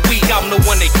flow weak, I'm the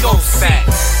one they go fat.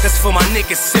 That's for my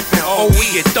niggas sippin' OE,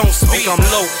 it don't speak, I'm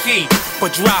low key.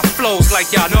 But dry flows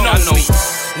like y'all know me.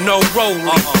 No rolling,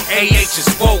 AH is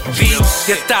woke B.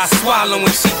 Your thigh swallowing,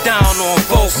 she down on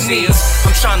both knees.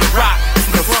 I'm tryna rock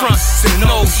from the front to the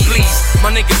nosebleeds.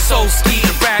 My nigga so ski,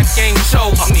 the rap game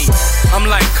chose me. I'm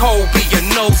like Kobe, you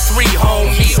know 3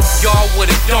 homie. Y'all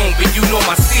what it don't be, you know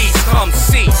my steeds come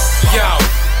see. Yo,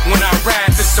 when I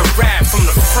rap, it's a rap from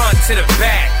the front to the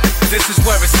back. This is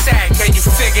where it's at, can you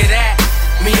figure that?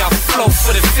 Me, I flow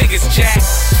for the figures, Jack.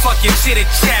 Fuck your chitter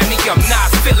chat, me, I'm not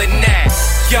feeling that.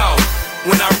 Yo,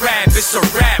 when I rap, it's a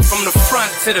rap from the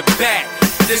front to the back.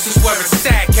 This is where it's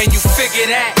at, can you figure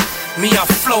that? Me, I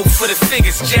flow for the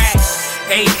figures, Jack.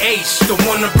 AH, the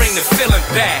one to bring the feeling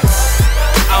back.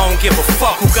 I don't give a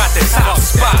fuck who got the top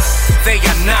spot. They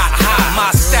are not high, my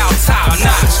style top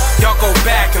notch. Y'all go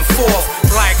back and forth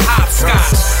like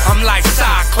hopscotch. I'm like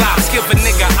Cyclops, give a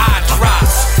nigga eye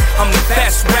drops. I'm the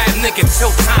best rap nigga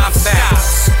till time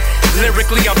stops.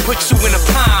 Lyrically, I put you in a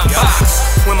pine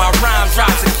box. When my rhyme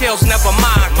drops, it kills, never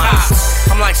mind cops.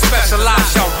 I'm like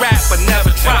specialized, y'all rap but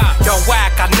never drop. Y'all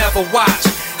whack, I never watch.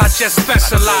 I just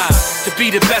specialize. To be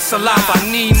the best alive, I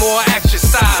need more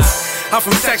exercise. I'm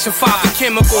from Section 5, the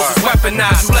chemicals is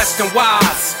weaponized, you less than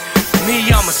wise. Me,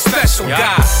 I'm a special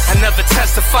guy. I never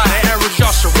testify, the errors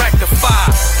y'all should rectify.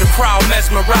 The crowd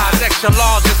mesmerized, extra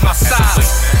large is my size.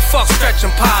 Fuck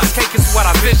stretching pies, cake is what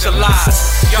I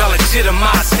visualize. Y'all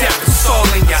legitimize death, it's all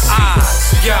in your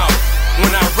eyes. Yo,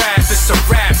 when I rap, it's a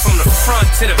rap from the front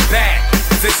to the back.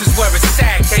 This is where it's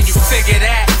at, can you figure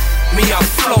that? Me, I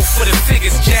flow for the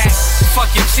figures, Jack.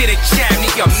 Fuck your chitter chat, me,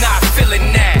 I'm not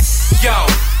feeling that. Yo,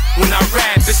 when I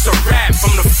rap, it's a rap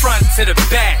from the front to the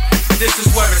back. This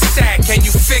is where it's at, can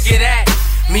you figure that?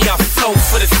 Me, I flow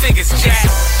for the figures, Jack.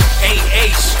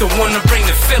 AH, the one to bring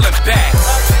the feeling back.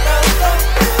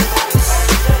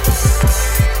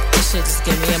 This shit just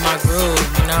get me in my groove,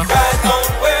 you know?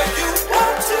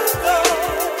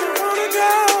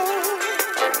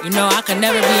 You know, I can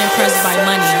never be impressed by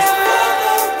money,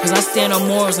 cause I stand on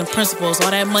morals and principles.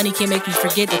 All that money can make me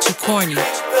forget that you corny.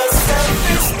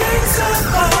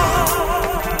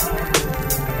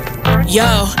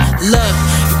 Yo, look,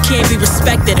 you can't be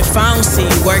respected if I don't see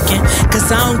you working. Cause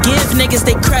I don't give niggas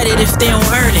they credit if they don't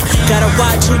earn it. Gotta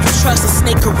watch who you trust, a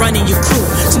snake could run in your crew.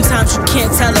 Sometimes you can't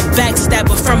tell a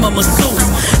backstabber from a masseuse.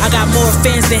 I got more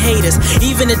fans than haters,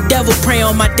 even the devil pray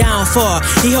on my downfall.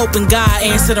 He hoping God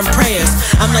answer them prayers.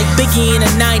 I'm like Biggie in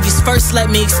the 90s, first let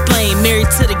me explain.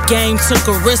 Married to the game, took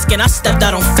a risk and I stepped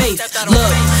out on faith.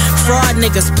 Look, fraud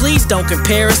niggas, please don't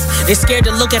compare us. They scared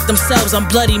to look at themselves, I'm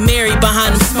Bloody Mary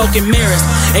behind them smoking mirrors.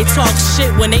 They talk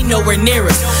shit when they nowhere near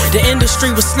us. The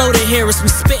industry was slow to hear us, we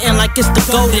spittin' like it's the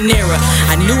golden era.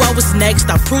 I knew I was next,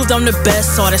 I proved I'm the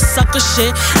best. All that sucker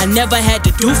shit I never had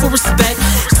to do for respect.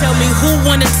 Tell me who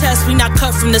won the test, we not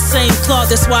cut from the same cloth.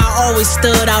 That's why I always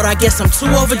stood out, I guess I'm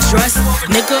too overdressed,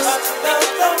 nigga.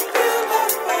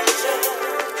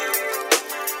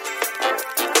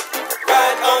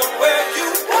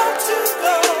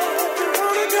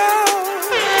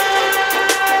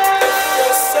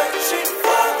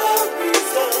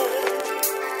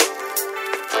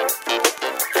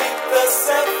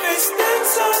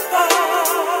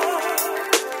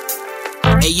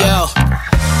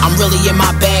 really in my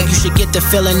bag. You should get the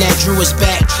feeling that Drew is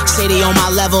back. Say they on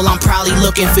my level, I'm probably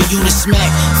looking for you to smack.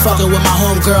 Fucking with my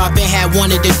homegirl, I been had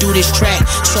wanted to do this track.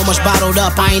 So much bottled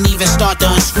up, I ain't even start to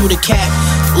unscrew the cap.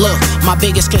 Look, my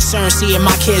biggest concern, seeing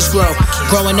my kids grow.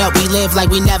 Growing up, we live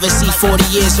like we never see 40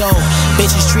 years old.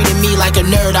 Bitches treated me like a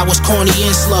nerd, I was corny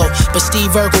and slow. But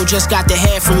Steve Urkel just got the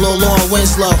head from Lil Laura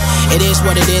Winslow. It is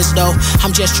what it is though,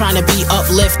 I'm just trying to be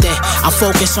uplifting. I'm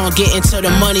focused on getting to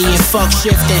the money and fuck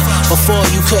shifting. Before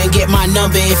you couldn't get my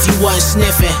number if you wasn't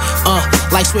sniffing.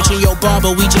 Like switching your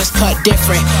barber, we just cut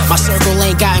different. My circle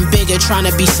ain't gotten bigger, trying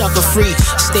to be sucker free.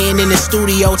 Staying in the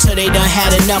studio till they done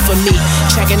had enough of me.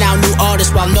 Checking out new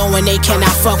artists while knowing they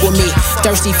cannot fuck with me.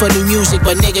 Thirsty for new music,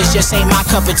 but niggas just ain't my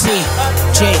cup of tea.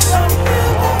 Jinx.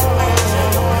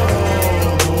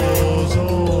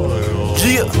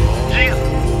 Yeah.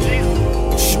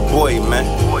 It's your boy, man.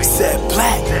 Said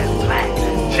Black.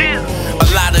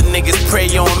 A lot of niggas pray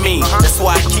on me, that's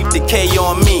why I keep the K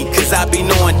on me, cause I be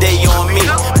knowing they on me.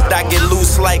 But I get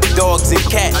loose like dogs and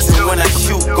cats, and when I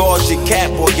shoot, guard your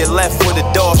cap or get left where the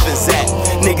dolphins at.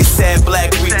 Niggas said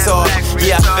Black retard,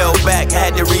 yeah I fell back,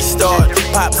 had to restart.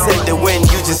 Pop said to win,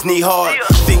 you just need hard.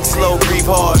 Think slow, breathe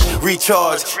hard,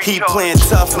 recharge. He playing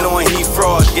tough, knowing he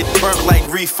fraud. Get burnt like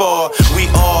refall. We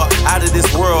all out of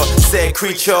this world, said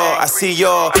creature. I see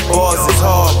y'all, balls is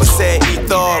hard, but said he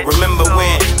thought. Remember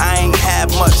when I ain't have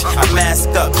much, I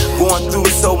masked up. Going through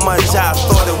so much, I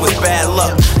thought it was bad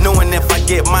luck. Knowing if I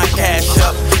get my cash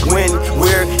up, when,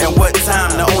 where, and what time,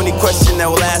 the only question that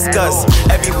will ask us.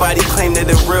 Everybody claim they're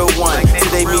the real one, till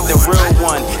they meet the real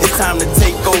one. It's time to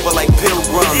take over like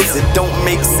pilgrims. It don't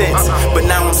make sense, but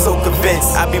now I'm so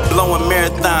convinced. I be blowing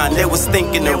marathon, they was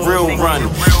thinking the real run.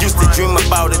 Used to dream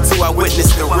about it too, I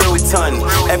witnessed the real ton.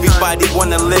 Everybody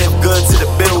wanna live good till the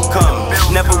bill come.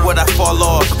 Never would I fall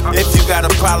off. If you got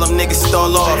a problem, nigga,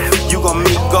 stall off. You gon'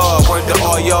 meet God, word to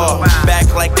all y'all.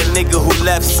 Back like a nigga who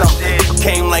left something.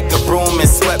 Came like a broom and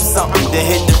swept something. Then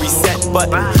hit the reset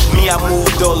button. Me, I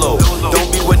move dolo. Don't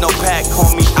be with no pack,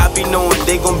 homie. I be knowing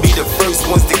they gon' be the first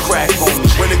ones to crack on me.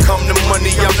 When it come to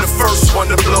money, I'm the first one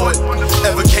to blow it.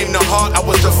 Ever came to heart, I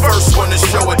was the first one to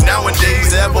show it.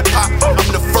 Nowadays, ever pop,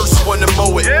 I'm the first one to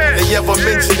mow it. They ever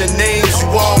mention the names, you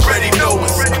already know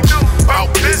it's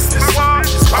about business.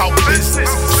 It's about business.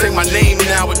 Say my name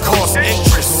now, it costs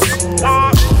interest.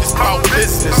 It's about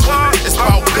business. It's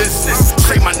about business.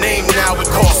 Say my name now, it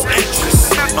costs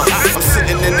interest. I'm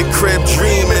sitting in the crib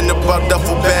dreaming about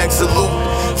duffel bags of loot,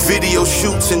 video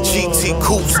shoots and GT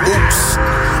coupes. Oops,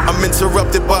 I'm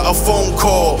interrupted by a phone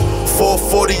call.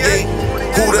 448.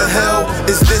 Who the hell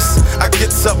is this? I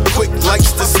gets up quick,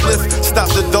 lights the spliff. Stop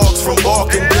the dogs from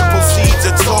barking, then proceed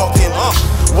to talking.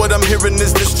 What I'm hearing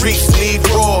is the streets need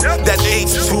raw. That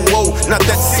H2O, not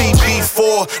that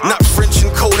CB4. Not French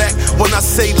and Kodak when I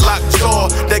say lockjaw.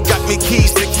 That got me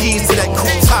keys to that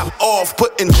coupe top off.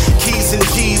 Putting keys and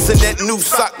G's in that new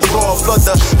sock drawer. Flood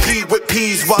the P with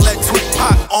P's while that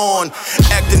Tupac on.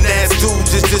 Acting ass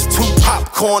dudes is just too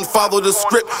popcorn. Follow the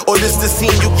script or this the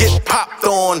scene you get popped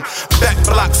on. Back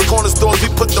blocks, corner stores, we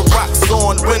put the rocks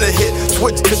on. Winter hit,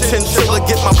 switch to chinchilla,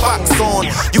 get my box on.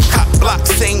 You cop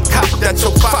blocks, same cop that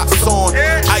your box on.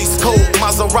 Ice cold,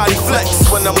 Maserati flex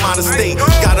when I'm out of state.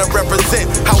 Gotta represent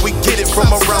how we get it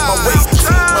from around my waist.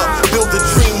 Team up, build a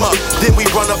dream up, then we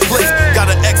run a plate.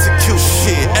 Gotta execute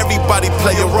shit, everybody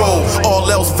play a role. All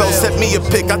else fell, set me a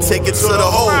pick, I take it to the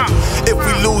hole. If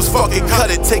we lose, fuck it, cut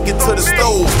it, take it to the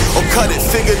stove. Or cut it,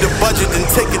 figure the budget, and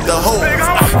take it to home.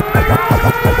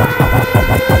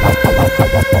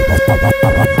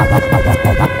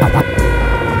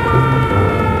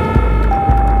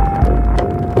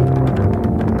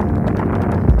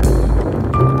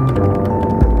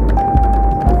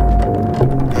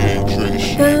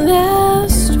 The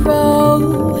last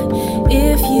row,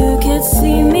 if you could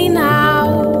see me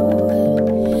now,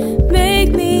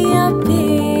 make me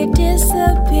appear,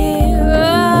 disappear,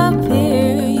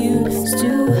 appear. Used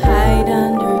to hide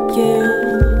under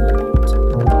guilt,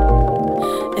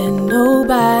 and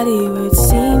nobody would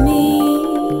see me.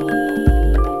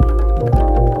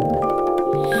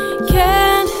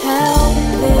 Can't help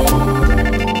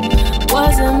it,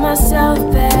 wasn't myself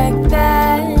back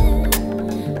then.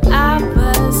 I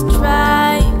was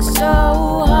trying so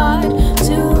hard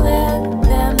to let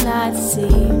them not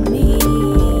see me.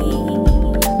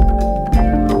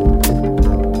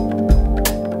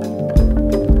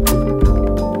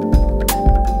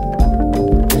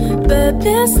 But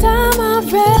this time I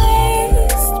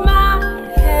raised my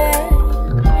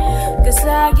hand, 'cause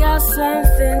I got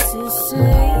something to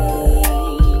say.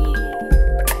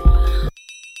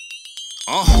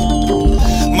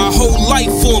 My whole life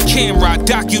life on camera, I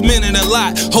documented a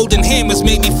lot. Holding hammers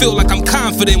made me feel like I'm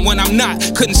confident when I'm not.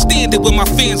 Couldn't stand it when my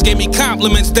fans gave me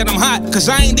compliments that I'm hot. Cause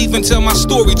I ain't even tell my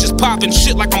story, just popping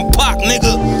shit like I'm Pac,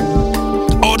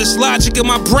 nigga. All this logic in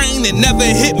my brain, it never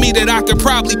hit me that I could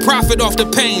probably profit off the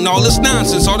pain. All this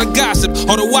nonsense, all the gossip,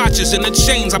 all the watches and the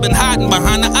chains. I've been hiding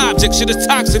behind the object, shit is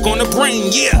toxic on the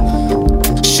brain, yeah.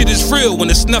 Shit is real when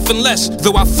it's nothing less.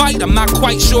 Though I fight, I'm not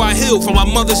quite sure I healed from my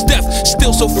mother's death.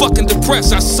 Still so fucking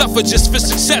depressed, I suffer just for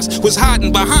success. Was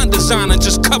hiding behind designer,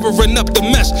 just covering up the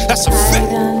mess. That's a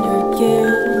fact. Under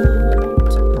guilt,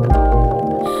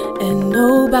 and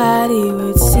nobody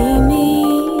would see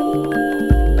me.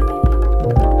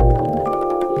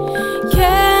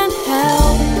 Can't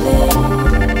help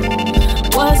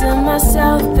it, wasn't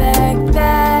myself back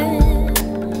then.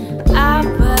 I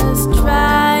was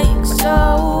trying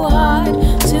so hard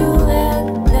to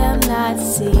let them not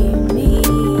see me.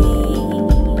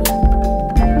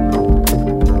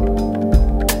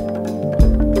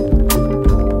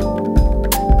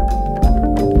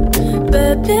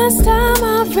 But this time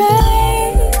I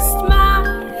raised my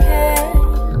head,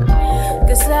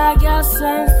 'cause I got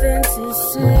something to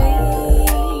say.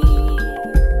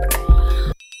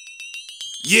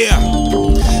 Yeah.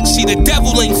 See, the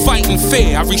devil ain't fighting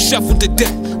fair. I reshuffled the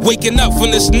deck, waking up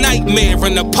from this nightmare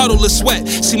in a puddle of sweat.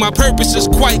 See, my purpose is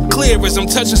quite clear as I'm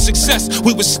touching success.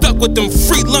 We was stuck with them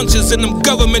free lunches and them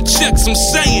government checks. I'm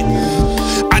saying,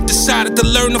 I decided to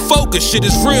learn to focus. Shit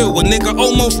is real. A nigga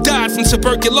almost died from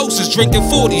tuberculosis, drinking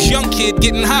 40s. Young kid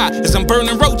getting high as I'm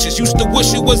burning roaches. Used to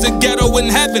wish it was a ghetto in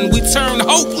heaven. We turned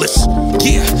hopeless.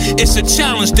 Yeah, it's a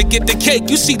challenge to get the cake.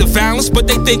 You see the violence, but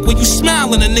they think when you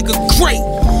smiling, a nigga great.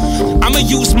 I'ma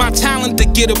use my talent to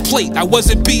get a plate. I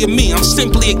wasn't being me, I'm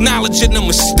simply acknowledging the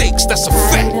mistakes. That's a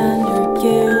fact. Under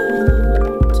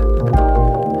guilt,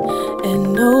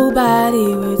 and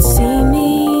nobody would see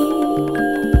me.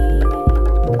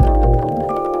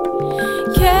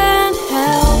 Can't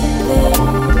help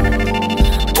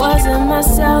it, wasn't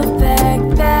myself back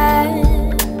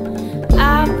then.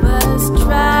 I was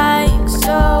trying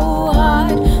so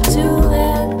hard to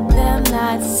let them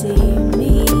not see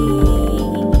me.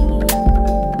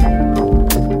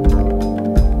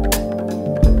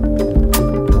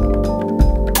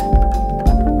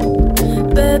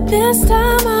 But this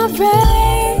time I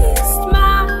raised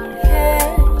my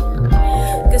head,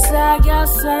 'cause I got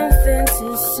something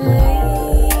to say.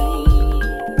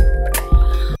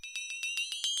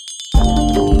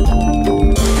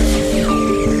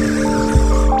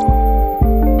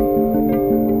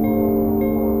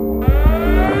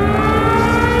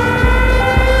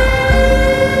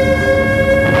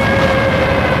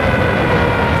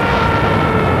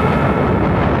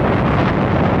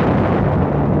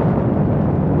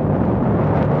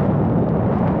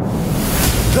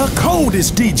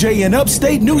 Oldest DJ in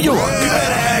upstate New York. You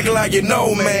better act like you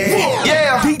know, man.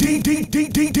 Yeah.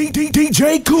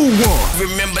 DJ Cool One.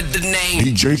 Remember the name.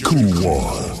 DJ Cool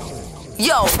One.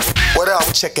 Yo. What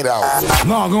up? Check it out.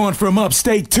 Log on from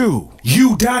upstate to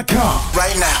you.com.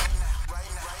 Right now.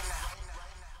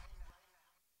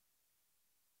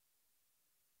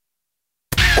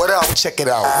 What up? Check it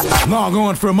out. Log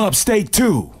on from upstate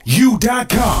to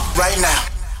you.com. Right now.